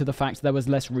Riptide due to the fact there was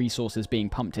less resources being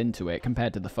pumped into it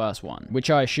compared to the first one, which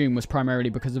I assume was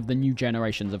primarily because of the new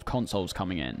generations of consoles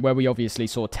coming in, where we obviously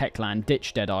saw Techland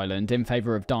ditch Dead Island in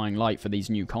favour of Dying Light for these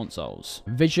new consoles.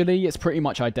 Visually, it's pretty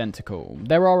much identical.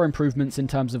 There are improvements in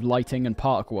terms of lighting and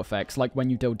particle effects, like when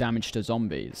you deal damage to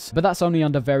zombies, but that's only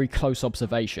under very close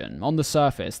observation. On the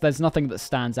surface, there's nothing that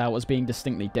stands out as being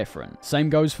distinctly different. Same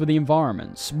goes for the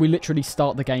environments. We literally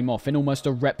start the game off in almost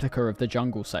a replica of the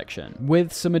jungle section,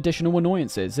 with some additional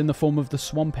annoyances in the form of the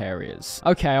swamp areas.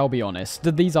 Okay, I'll be honest,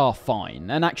 these are fine,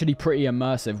 and actually pretty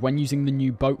immersive when using the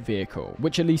new boat vehicle,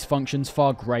 which at least functions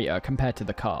far greater compared to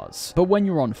the cars. But when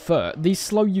you're on foot, these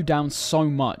slow you down so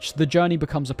much, the journey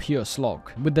becomes a pure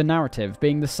slog, with the narrative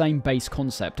being the same base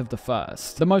concept of the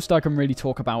first. The most I can really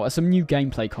talk about are some new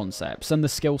gameplay concepts and the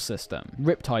skill system.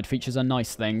 Riptide features a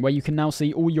nice thing where you can now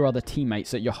see all your other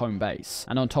teammates at your home base,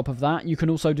 and on top of that, you can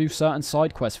also do certain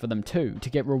side quests for them too, to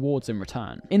get rewards in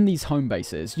return. In these home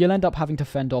bases, you'll end up having to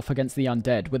fend off against the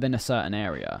undead within a certain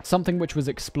area, something which was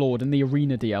explored in the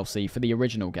Arena DLC for the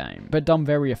original game, but done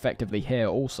very effectively here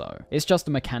also. It's just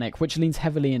a mechanic which leans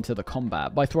heavily into the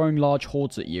combat by throwing large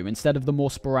hordes at you instead of the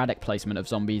more sporadic placement of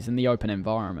zombies in the open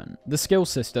environment. The skill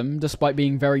system, despite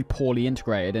being very poorly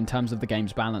integrated in terms of the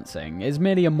game's balancing, is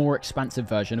merely a more expansive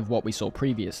version of what we saw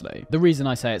previously. The reason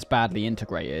I say it's badly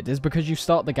integrated is because you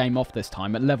start the game off this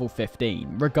time at level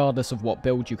 15, regardless of what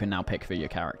build you can now pick for your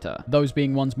character, those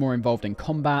being ones more involved in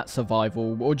combat,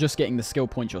 survival, or just getting the skill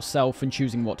points yourself and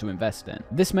choosing what to invest in.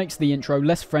 This makes the intro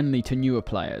less friendly to newer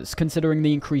players, considering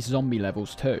the increased zombie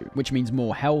levels too, which means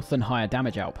more health and higher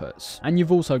damage outputs. And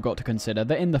you've also got to consider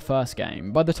that in the first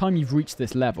game, by the time you've reached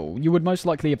this level, you would most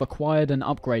likely have acquired and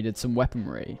upgraded some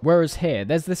weaponry, whereas here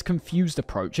there's this confused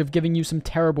approach of giving you some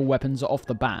terrible weapons off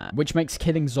the bat, which makes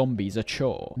killing zombies a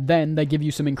chore. Then they give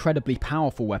you some incredibly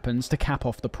powerful weapons to cap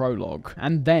off the prologue,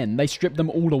 and then they strip them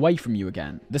all away from you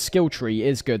again. The skill tree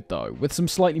is good though, with some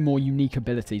slightly more unique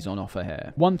abilities on offer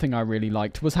here. One thing I really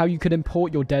liked was how you could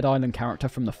import your Dead Island character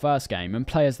from the first game and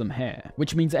play as them here,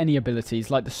 which means any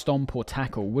abilities like the Stomp or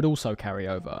Tackle would also carry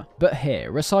over. But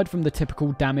here, aside from the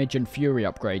typical damage and fury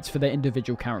upgrades for their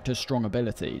individual characters' strong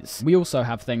abilities, we also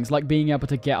have things like being able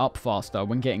to get up faster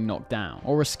when getting knocked down,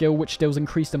 or a skill which deals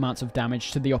increased amounts of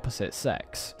damage to the opposite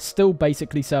sex. Still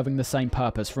basically serving the same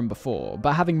purpose from before,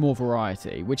 but having more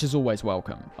variety, which is always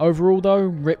welcome. Overall though,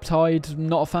 Riptide,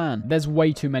 not a fan. There's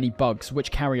way too many bugs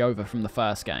which carry over from the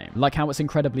first game, like how it's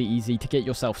incredibly easy to get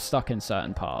yourself stuck in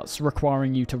certain parts,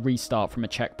 requiring you to restart from a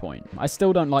checkpoint. I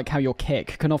still don't like how your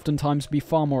kick can oftentimes be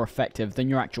far more effective than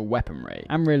your actual weaponry,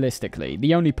 and realistically,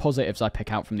 the only positives I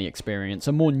pick out from the experience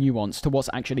are more nuanced to what's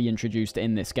actually introduced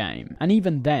in this game, and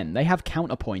even then, they have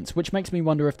counterpoints which makes me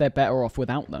wonder if they're better off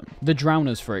without them. The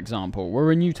Drowners, for example,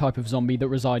 were a new type of zombie that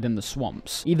reside in the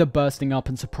swamps, either bursting up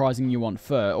and surprising you on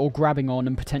foot, or grabbing on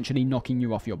and potentially knocking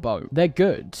you off your boat. They're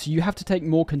good, you have to take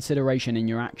more consideration in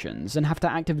your actions, and have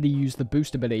to actively use the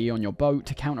boost ability on your boat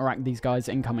to counteract these guys'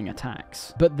 incoming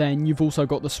attacks. But then you've also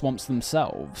got the swamps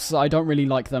themselves. I don't really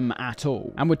like them at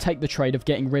all, and would take the trade of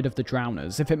getting rid of the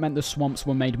Drowners if it meant the swamps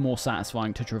were made more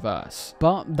satisfying to traverse.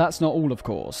 But that's not all, of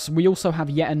course. We also have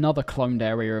yet another cloned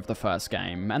area of the first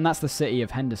game, and that's the city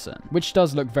of Henderson, which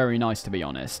does look very nice to be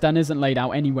honest, and isn't laid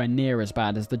out anywhere near as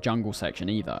bad as the jungle section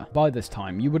either. By this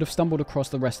time, you would have stumbled across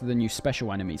the rest of the new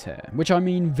special enemies here, which I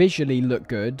mean visually look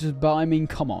good, but I mean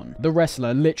come on. The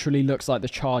wrestler literally looks like the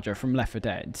Charger from Left 4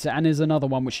 Dead, and is another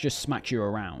one which just smacks you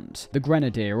around. The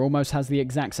Grenadier almost has the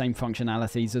exact same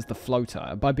functionalities as the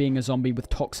Floater, by being a zombie with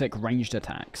toxic ranged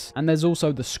attacks. And there's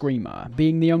also the Screamer,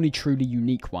 being the only truly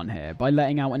unique one here, by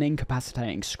letting out an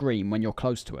incapacitating scream when you're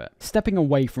close to it. Stepping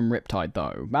away from Riptide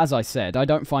though, as I said, I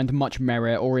don't find much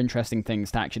merit or interesting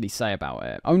things to actually say about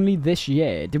it. Only this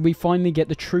year did we finally get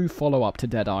the true follow-up to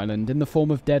Dead Island in the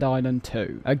form of Dead Island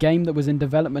 2, a game that was in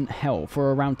development hell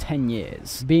for around 10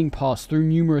 years, being passed through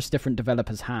numerous different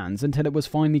developers' hands until it was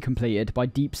finally completed by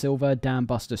Deep Silver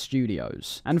Dambuster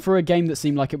Studios. And for a game that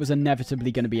seemed like it was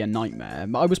inevitably going to be a nightmare,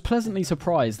 I was pleasantly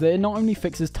surprised that it not only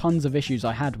fixes tons of issues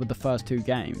I had with the first two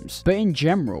games, but in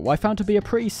general I found to be a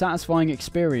pretty satisfying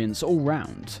experience all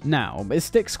round. Now, it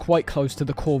sticks quite close to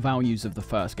the core values of the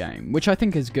first game, which I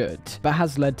think is good, but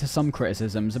has led to some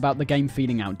criticisms about the game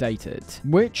feeling outdated,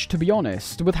 which, to be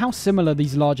honest, with how similar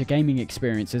these larger gaming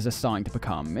experiences are starting to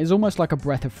become, is almost like a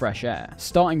breath of fresh air.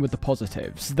 Starting with the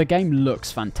positives, the game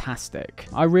looks fantastic.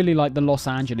 I really like the Los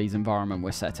Angeles environment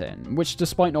we're set in, which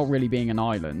despite not really being an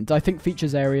island, I think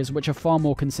features areas which are far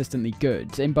more consistently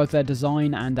good in both their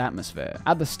design and atmosphere.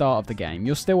 At the start of the game,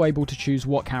 you're still able to choose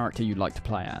what character you'd like to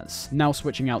play as, now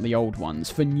switching out the old ones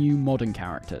for new modern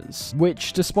characters,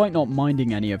 which, despite not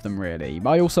minding any of them really,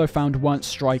 I also found weren't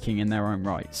striking in their own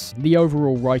rights. The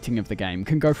overall writing of the game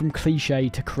can go from cliche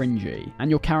to cringy, and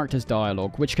your character's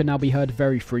dialogue, which can now be heard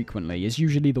very frequently, is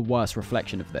usually the worst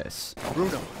reflection of this.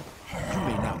 Bruno, you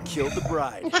may now kill the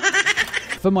bride.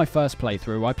 For my first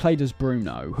playthrough, I played as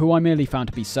Bruno, who I merely found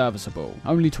to be serviceable.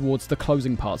 Only towards the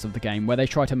closing parts of the game, where they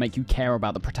try to make you care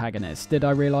about the protagonist, did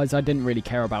I realise I didn't really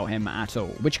care about him at all,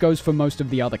 which goes for most of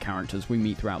the other characters we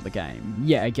meet throughout the game.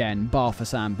 Yet again, bar for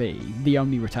Sam B, the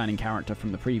only returning character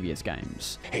from the previous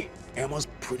games. Hey, Emma's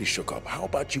pretty shook up. How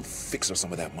about you fix her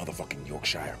some of that motherfucking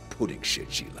Yorkshire pudding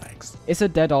shit she likes? It's a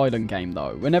Dead Island game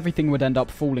though, and everything would end up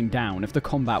falling down if the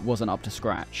combat wasn't up to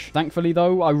scratch. Thankfully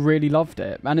though, I really loved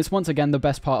it, and it's once again the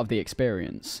best part of the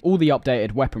experience. All the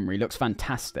updated weaponry looks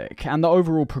fantastic, and the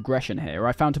overall progression here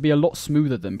I found to be a lot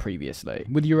smoother than previously,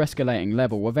 with your escalating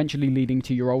level eventually leading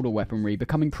to your older weaponry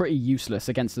becoming pretty useless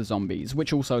against the zombies,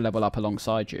 which also level up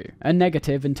alongside you. A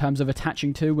negative in terms of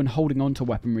attaching to and holding on to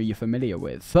weaponry you're familiar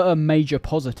with, but a major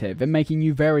positive positive in making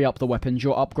you vary up the weapons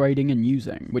you're upgrading and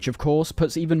using, which of course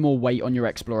puts even more weight on your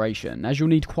exploration, as you'll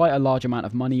need quite a large amount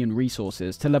of money and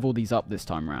resources to level these up this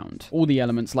time round. All the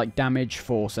elements like damage,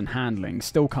 force, and handling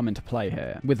still come into play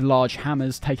here, with large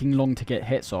hammers taking long to get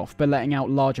hits off but letting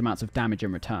out large amounts of damage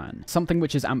in return, something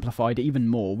which is amplified even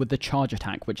more with the charge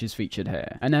attack which is featured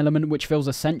here, an element which feels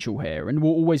essential here and will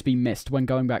always be missed when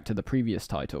going back to the previous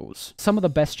titles. Some of the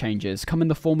best changes come in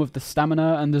the form of the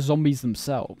stamina and the zombies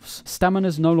themselves.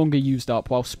 Stamina's no longer used up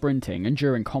while sprinting and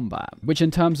during combat, which in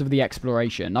terms of the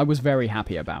exploration I was very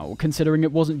happy about, considering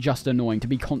it wasn't just annoying to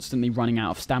be constantly running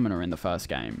out of stamina in the first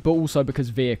game, but also because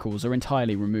vehicles are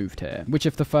entirely removed here, which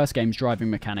if the first game's driving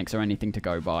mechanics are anything to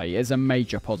go by, is a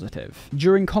major positive.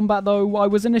 During combat though, I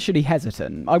was initially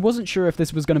hesitant. I wasn't sure if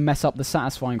this was going to mess up the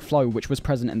satisfying flow which was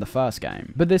present in the first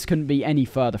game, but this couldn't be any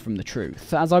further from the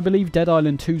truth, as I believe Dead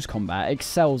Island 2's combat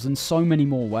excels in so many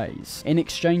more ways. In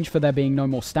exchange for there being no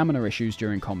more stamina issues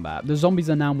during combat, the zombies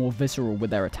are now more visceral with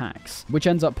their attacks, which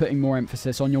ends up putting more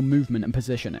emphasis on your movement and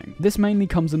positioning. This mainly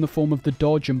comes in the form of the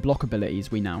dodge and block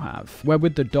abilities we now have, where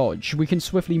with the dodge, we can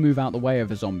swiftly move out the way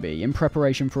of a zombie in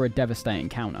preparation for a devastating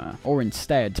counter, or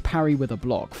instead parry with a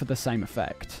block for the same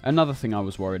effect. Another thing I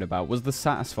was worried about was the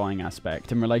satisfying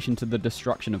aspect in relation to the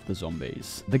destruction of the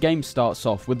zombies. The game starts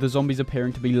off with the zombies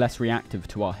appearing to be less reactive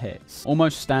to our hits,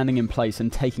 almost standing in place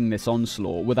and taking this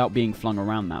onslaught without being flung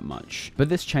around that much. But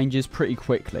this changes pretty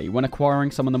quickly when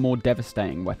acquiring some of the more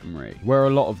devastating weaponry, where a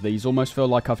lot of these almost feel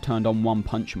like I've turned on one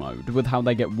punch mode with how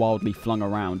they get wildly flung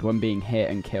around when being hit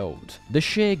and killed. The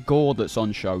sheer gore that's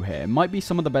on show here might be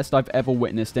some of the best I've ever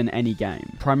witnessed in any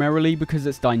game, primarily because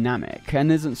it's dynamic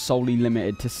and isn't solely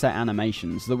limited to set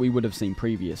animations that we would have seen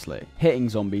previously. Hitting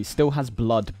zombies still has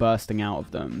blood bursting out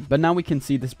of them, but now we can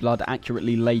see this blood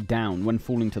accurately laid down when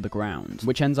falling to the ground,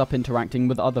 which ends up interacting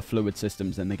with other fluid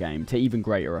systems in the game to even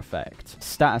greater effect.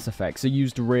 Status effects are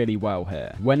used really well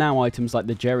here, where now items like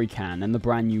the jerry can and the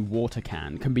brand new water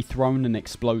can can be thrown and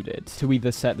exploded to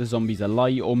either set the zombies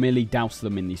alight or merely douse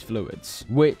them in these fluids,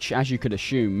 which, as you could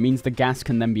assume, means the gas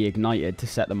can then be ignited to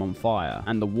set them on fire,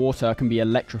 and the water can be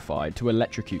electrified to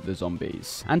electrocute the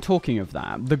zombies. And talking of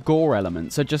that, the gore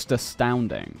elements are just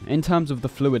astounding. In terms of the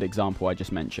fluid example I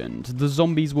just mentioned, the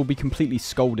zombies will be completely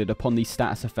scalded upon these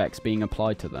status effects being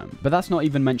applied to them, but that's not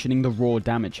even mentioning the raw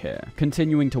damage here.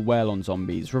 Continuing to wail on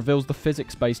zombies reveals the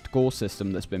physics-based gore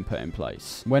system that's been put in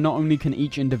place, where not only can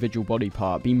each individual body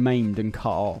part be maimed and cut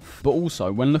off, but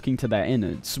also when looking to their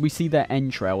innards, we see their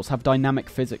entrails have dynamic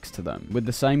physics to them, with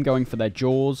the same going for their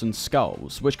jaws and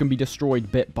skulls, which can be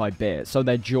destroyed bit by bit, so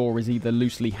their jaw is either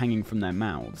loosely hanging from their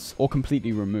mouths, or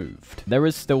completely removed. There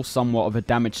is still somewhat of a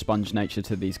damage sponge nature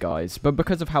to these guys, but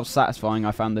because of how satisfying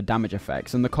I found the damage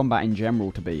effects and the combat in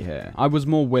general to be here, I was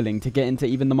more willing to get into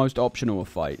even the most optional of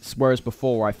fights, whereas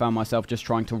before I found myself just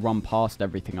trying to run past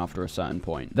everything after a certain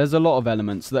point. There's a lot of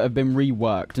elements that have been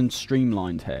reworked and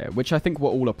streamlined here, which I think were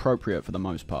all appropriate for the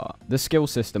most part. The skill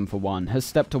system, for one, has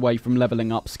stepped away from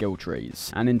leveling up skill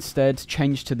trees, and instead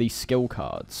changed to these skill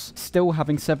cards, still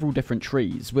having several different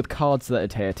trees, with cards that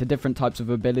adhere to different types of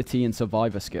ability and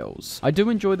survivor skills. I do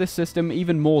enjoy this system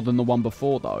even more than the one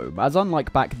before though, as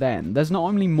unlike back then, there's not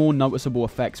only more noticeable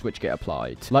effects which get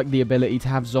applied, like the ability to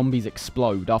have zombies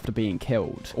explode after being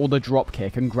killed, or the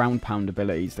dropkick and ground pound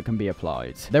abilities that can be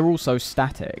applied. They're also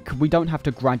static. We don't have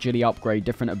to gradually upgrade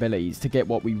different abilities to get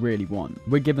what we really want.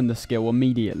 We're given the skill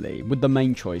immediately, with the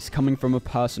main choice coming from a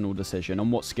personal decision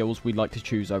on what skills we'd like to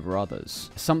choose over others.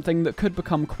 Something that could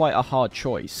become quite a hard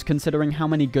choice, considering how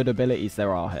many good abilities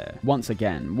there are here. Once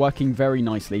again, working very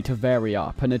nicely to vary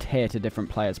up and adhere to different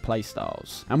players'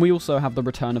 playstyles. And we also have the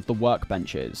return of the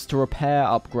workbenches to repair,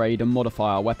 upgrade, and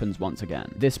modify our weapons once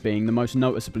again. This being the most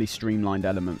noticeably streamlined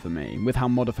element for me, with how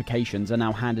modifications are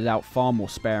now handed out far more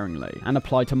sparingly, and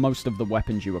apply to most of the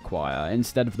weapons you acquire,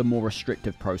 instead of the more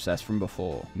restrictive process from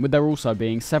before. With there also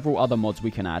being several other mods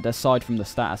we can add aside from the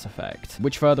status effect,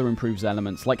 which further improves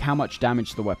elements like how much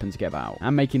damage the weapons give out,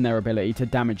 and making their ability to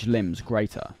damage limbs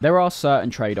greater. There are certain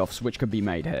trade-offs which could be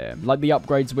made here, like the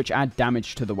upgrades which add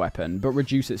damage to the weapon but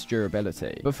reduce its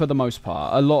durability, but for the most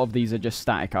part, a lot of these are just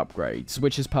static upgrades,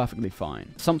 which is perfectly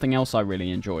fine. Something else I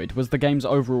really enjoyed was the game's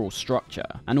overall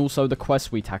structure, and also the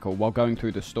quests we tackle while going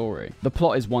through the story. The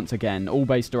plot is once again all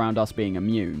based around us being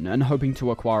immune, and hoping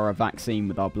to acquire a vaccine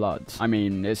with our blood. I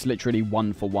mean, it's literally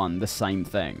one for one the same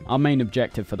thing. Our main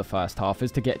objective for the first half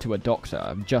is to get to a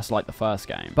doctor, just like the first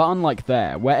game. But unlike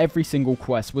there, where every single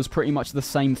quest was pretty much the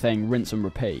same thing, rinse and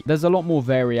repeat, there's a lot more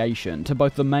variation to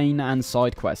both the main and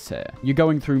side quests here. You're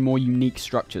going through more unique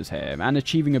structures here, and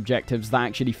achieving objectives that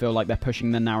actually feel like they're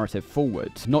pushing the narrative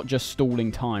forward, not just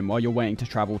stalling time while you're waiting to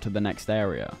travel to the next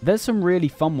area. There's some really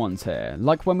fun ones here,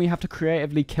 like when we have to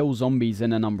creatively kill zombies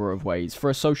in a number of ways for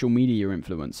a social media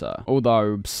influencer,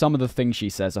 although some of the things she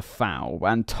says are foul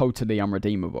and totally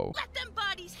unredeemable. Let them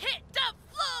bodies hit the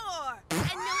floor! And no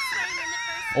swearing in the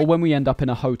first... Or when we end up in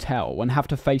a hotel and have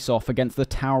to face off against the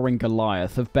towering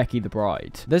Goliath of Becky the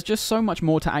Bride. There's just so much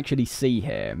more to actually see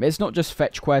here. It's not just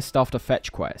fetch quest after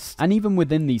fetch quest. And even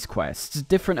within these quests,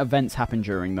 different events happen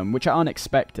during them which are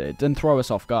unexpected and throw us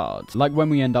off guard. Like when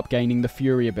we end up gaining the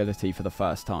Fury ability for the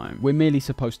first time. We're merely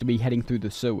supposed to be heading through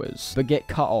the sewers, but get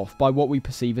cut off by what we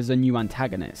perceive as a new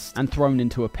antagonist and thrown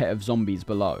into a pit of zombies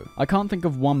below. I can't think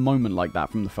of one moment like that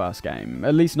from the first game,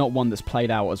 at least not one that's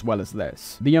played out as well as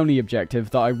this. The only objective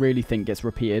that I really think gets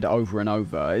repeated over and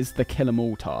over is the kill 'em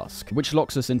all task, which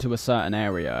locks us into a certain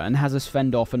area and has us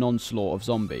fend off an onslaught of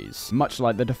zombies, much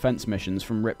like the defense missions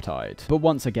from Riptide. But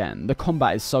once again, the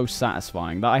combat is so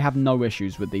satisfying that I have no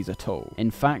issues with these at all.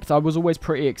 In fact, I was always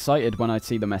pretty excited when I'd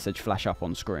see the message flash up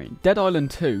on screen. Dead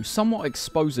Island 2 somewhat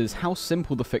exposes how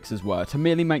simple the fixes were to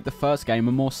merely make the first game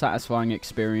a more satisfying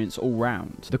experience all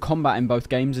round. The combat in both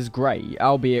games is great,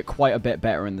 albeit quite a bit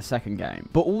better in the second game,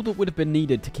 but all that would have been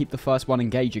needed to keep the first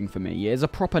one engaging for me is a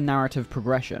proper narrative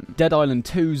progression. Dead Island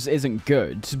 2's isn't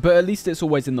good, but at least it's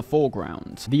always in the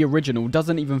foreground. The original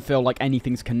doesn't even feel like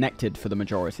anything's connected for the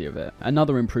majority of it.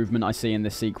 Another improvement I see in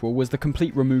this sequel was the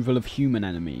complete removal of human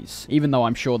enemies, even though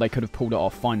I'm sure they could have pulled it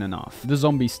off fine enough. The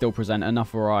zombies still present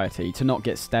enough variety to not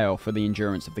get stale for the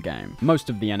endurance of the game. Most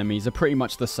of the enemies are pretty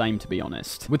much the same, to be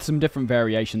honest, with some different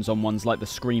variations on ones like the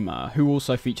Screamer, who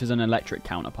also features an electric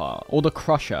counterpart, or the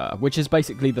Crusher, which is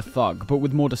basically the Thug but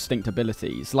with more distinct abilities,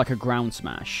 like a ground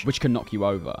smash, which can knock you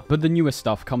over. But the newest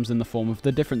stuff comes in the form of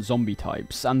the different zombie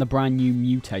types and the brand new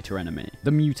Mutator enemy.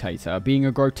 The Mutator being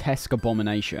a grotesque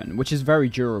abomination, which is very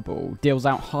durable, deals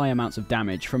out high amounts of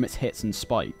damage from its hits and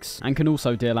spikes, and can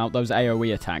also deal out those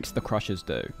AoE attacks the Crushers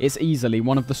do. It's easily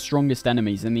one of the strongest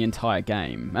enemies in the entire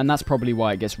game, and that's probably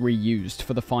why it gets reused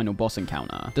for the final boss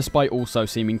encounter, despite also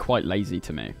seeming quite lazy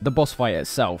to me. The boss fight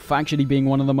itself actually being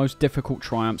one of the most difficult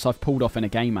triumphs I've pulled off in a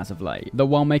game as of late, though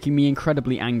while making me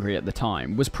incredibly angry at the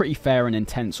time, was pretty fair and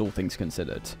intense all things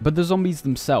considered. But the zombies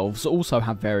themselves also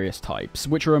have various types,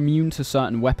 which are immune to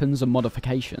certain weapons and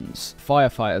modifications.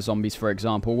 Firefighter zombies, for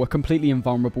example, were completely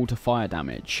invulnerable to fire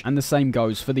damage, and the same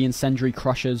goes for the incendiary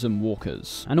Crushers and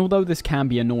Walkers. And although this can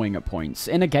be annoying at points,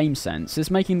 in a game sense,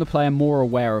 it's making the player more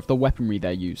aware of the weaponry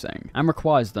they're using, and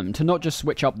requires them to not just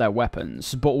switch up their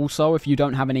weapons, but also, if you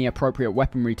don't have any appropriate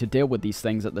weaponry to deal with these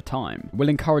things at the time, will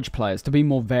encourage players to be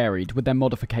more varied with their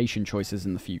modification choices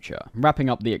in the future. Wrapping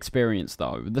up the experience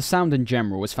though, the sound in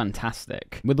general is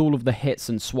fantastic, with all of the hits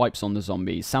and swipes on the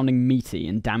zombies sounding meaty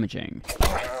and damaging.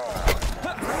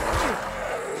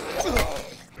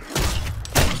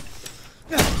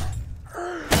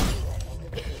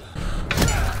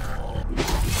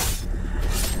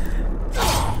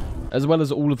 As well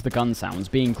as all of the gun sounds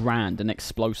being grand and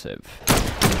explosive.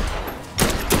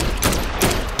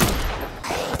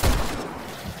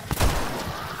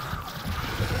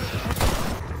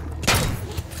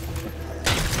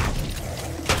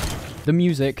 The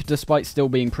music, despite still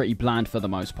being pretty bland for the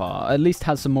most part, at least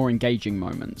has some more engaging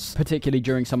moments, particularly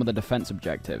during some of the defense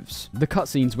objectives. The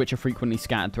cutscenes, which are frequently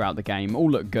scattered throughout the game, all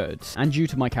look good, and due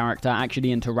to my character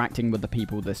actually interacting with the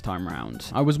people this time round,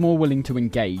 I was more willing to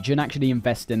engage and actually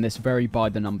invest in this very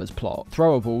by-the-numbers plot.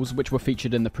 Throwables, which were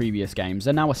featured in the previous games,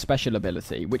 are now a special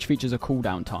ability, which features a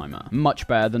cooldown timer, much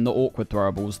better than the awkward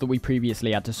throwables that we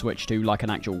previously had to switch to like an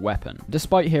actual weapon.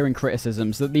 Despite hearing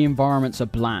criticisms that the environments are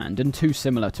bland and too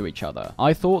similar to each other,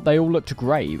 I thought they all looked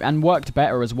great and worked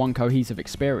better as one cohesive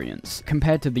experience,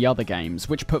 compared to the other games,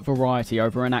 which put variety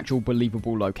over an actual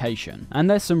believable location. And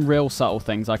there's some real subtle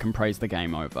things I can praise the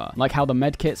game over, like how the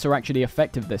medkits are actually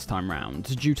effective this time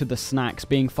round, due to the snacks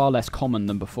being far less common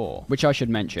than before, which I should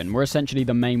mention were essentially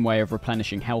the main way of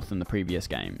replenishing health in the previous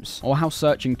games. Or how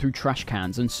searching through trash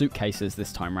cans and suitcases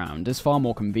this time round is far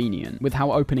more convenient, with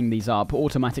how opening these up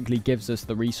automatically gives us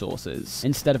the resources,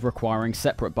 instead of requiring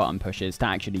separate button pushes to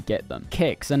actually get them.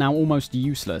 Kicks are now almost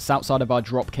useless outside of our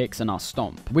drop kicks and our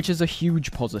stomp, which is a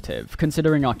huge positive,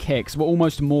 considering our kicks were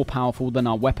almost more powerful than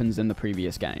our weapons in the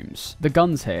previous games. The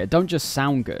guns here don't just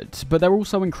sound good, but they're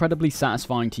also incredibly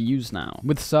satisfying to use now,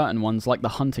 with certain ones like the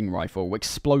hunting rifle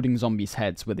exploding zombies'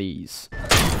 heads with ease.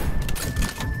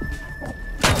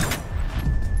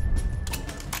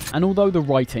 And although the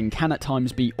writing can at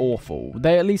times be awful,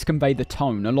 they at least convey the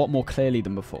tone a lot more clearly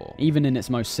than before. Even in its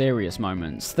most serious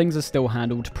moments, things are still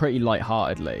handled pretty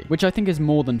lightheartedly, which I think is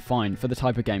more than fine for the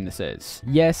type of game this is.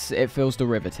 Yes, it feels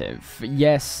derivative.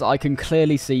 Yes, I can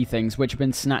clearly see things which have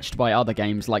been snatched by other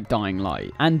games like Dying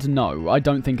Light. And no, I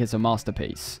don't think it's a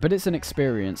masterpiece, but it's an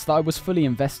experience that I was fully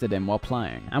invested in while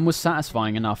playing, and was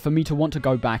satisfying enough for me to want to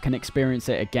go back and experience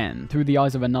it again through the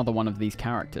eyes of another one of these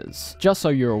characters. Just so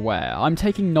you're aware, I'm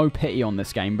taking no pity on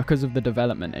this game because of the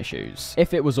development issues.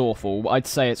 If it was awful, I'd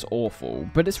say it's awful,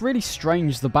 but it's really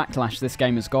strange the backlash this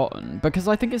game has gotten, because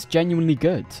I think it's genuinely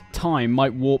good. Time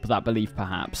might warp that belief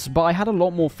perhaps, but I had a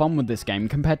lot more fun with this game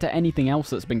compared to anything else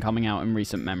that's been coming out in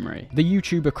recent memory. The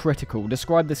YouTuber Critical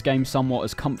described this game somewhat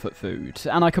as comfort food,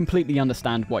 and I completely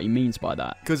understand what he means by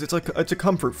that. Because it's a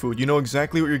comfort food. You know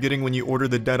exactly what you're getting when you order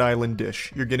the Dead Island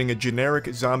dish. You're getting a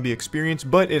generic zombie experience,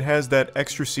 but it has that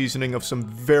extra seasoning of some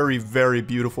very, very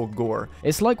beautiful gore.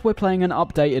 It's like we're playing an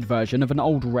updated version of an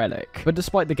old relic, but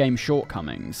despite the game's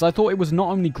shortcomings, I thought it was not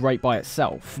only great by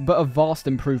itself, but a vast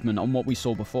improvement on what we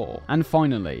saw before. And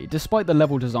finally, despite the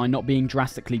level design not being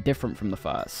drastically different from the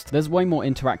first, there's way more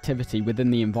interactivity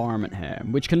within the environment here,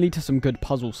 which can lead to some good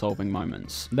puzzle solving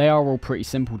moments. They are all pretty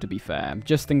simple to be fair,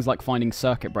 just things like finding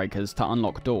circuit breakers to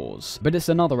unlock doors, but it's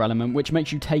another element which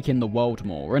makes you take in the world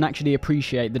more and actually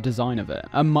appreciate the design of it.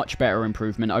 A much better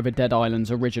improvement over Dead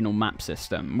Island's original map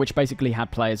system, which basically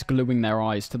had players gluing their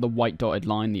eyes to the white dotted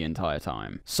line the entire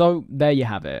time. So there you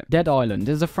have it. Dead Island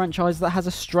is a franchise that has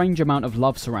a strange amount of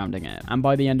love surrounding it, and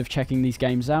by the end of checking these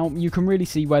games out, you can really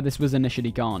see where this was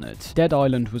initially garnered. Dead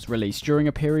Island was released during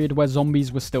a period where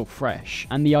zombies were still fresh,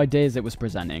 and the ideas it was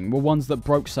presenting were ones that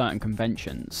broke certain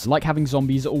conventions, like having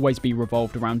zombies always be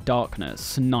revolved around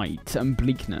darkness, night, and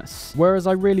bleakness. Whereas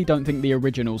I really don't think the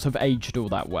originals have aged all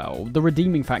that well, the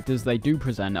redeeming factors they do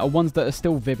present are ones that are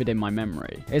still vivid in my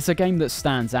memory. It's a game that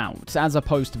stands out, as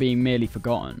opposed to being merely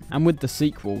forgotten, and with the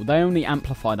sequel, they only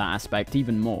amplify that aspect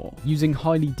even more, using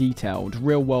highly detailed,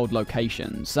 real-world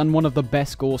locations, and one of the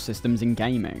best gore systems in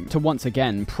gaming, to once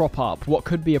again prop up what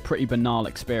could be a pretty banal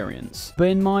experience. But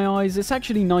in my eyes, it's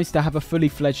actually nice to have a fully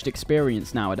fledged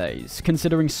experience nowadays,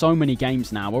 considering so many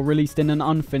games now are released in an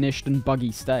unfinished and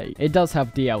buggy state. It does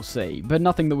have DLC, but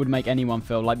nothing that would make anyone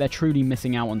feel like they're truly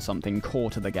missing out on something core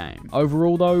to the game.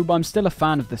 Overall though, I'm still a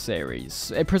fan of the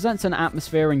series. It presents an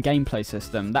atmosphere and gameplay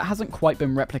system that hasn't quite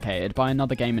been replicated by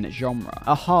another game in its genre,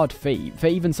 a hard feat for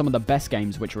even some of the best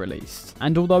games which released.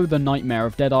 And although the nightmare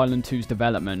of Dead Island 2's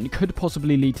development could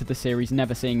possibly lead to the series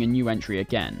never seeing a new entry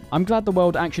again, I'm glad the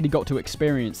world actually got to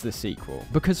experience this sequel,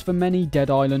 because for many Dead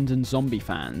Island and zombie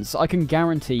fans, I can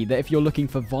guarantee that if you're looking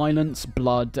for violence,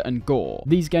 blood, and gore,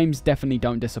 these games definitely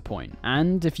don't disappoint.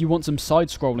 And if you want some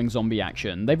side-scrolling zombie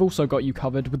action, they've also got you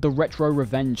covered with the Retro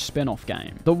Revenge spin-off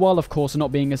game, that while of course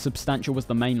not being as substantial as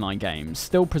the mainline games,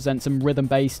 still presents some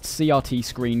rhythm-based CRT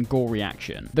screen gory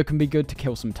action that can be good to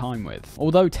kill some time with.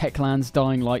 Although Techland's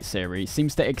Dying Light series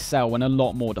seems to excel in a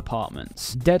lot more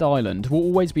departments, Dead Island will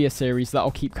always be a series that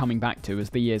I'll keep coming back to as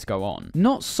the years go on.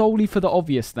 Not solely for the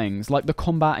obvious things like the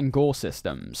combat and gore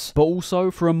systems, but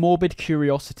also for a morbid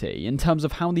curiosity in terms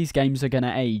of how these games are going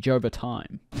to age over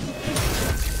time.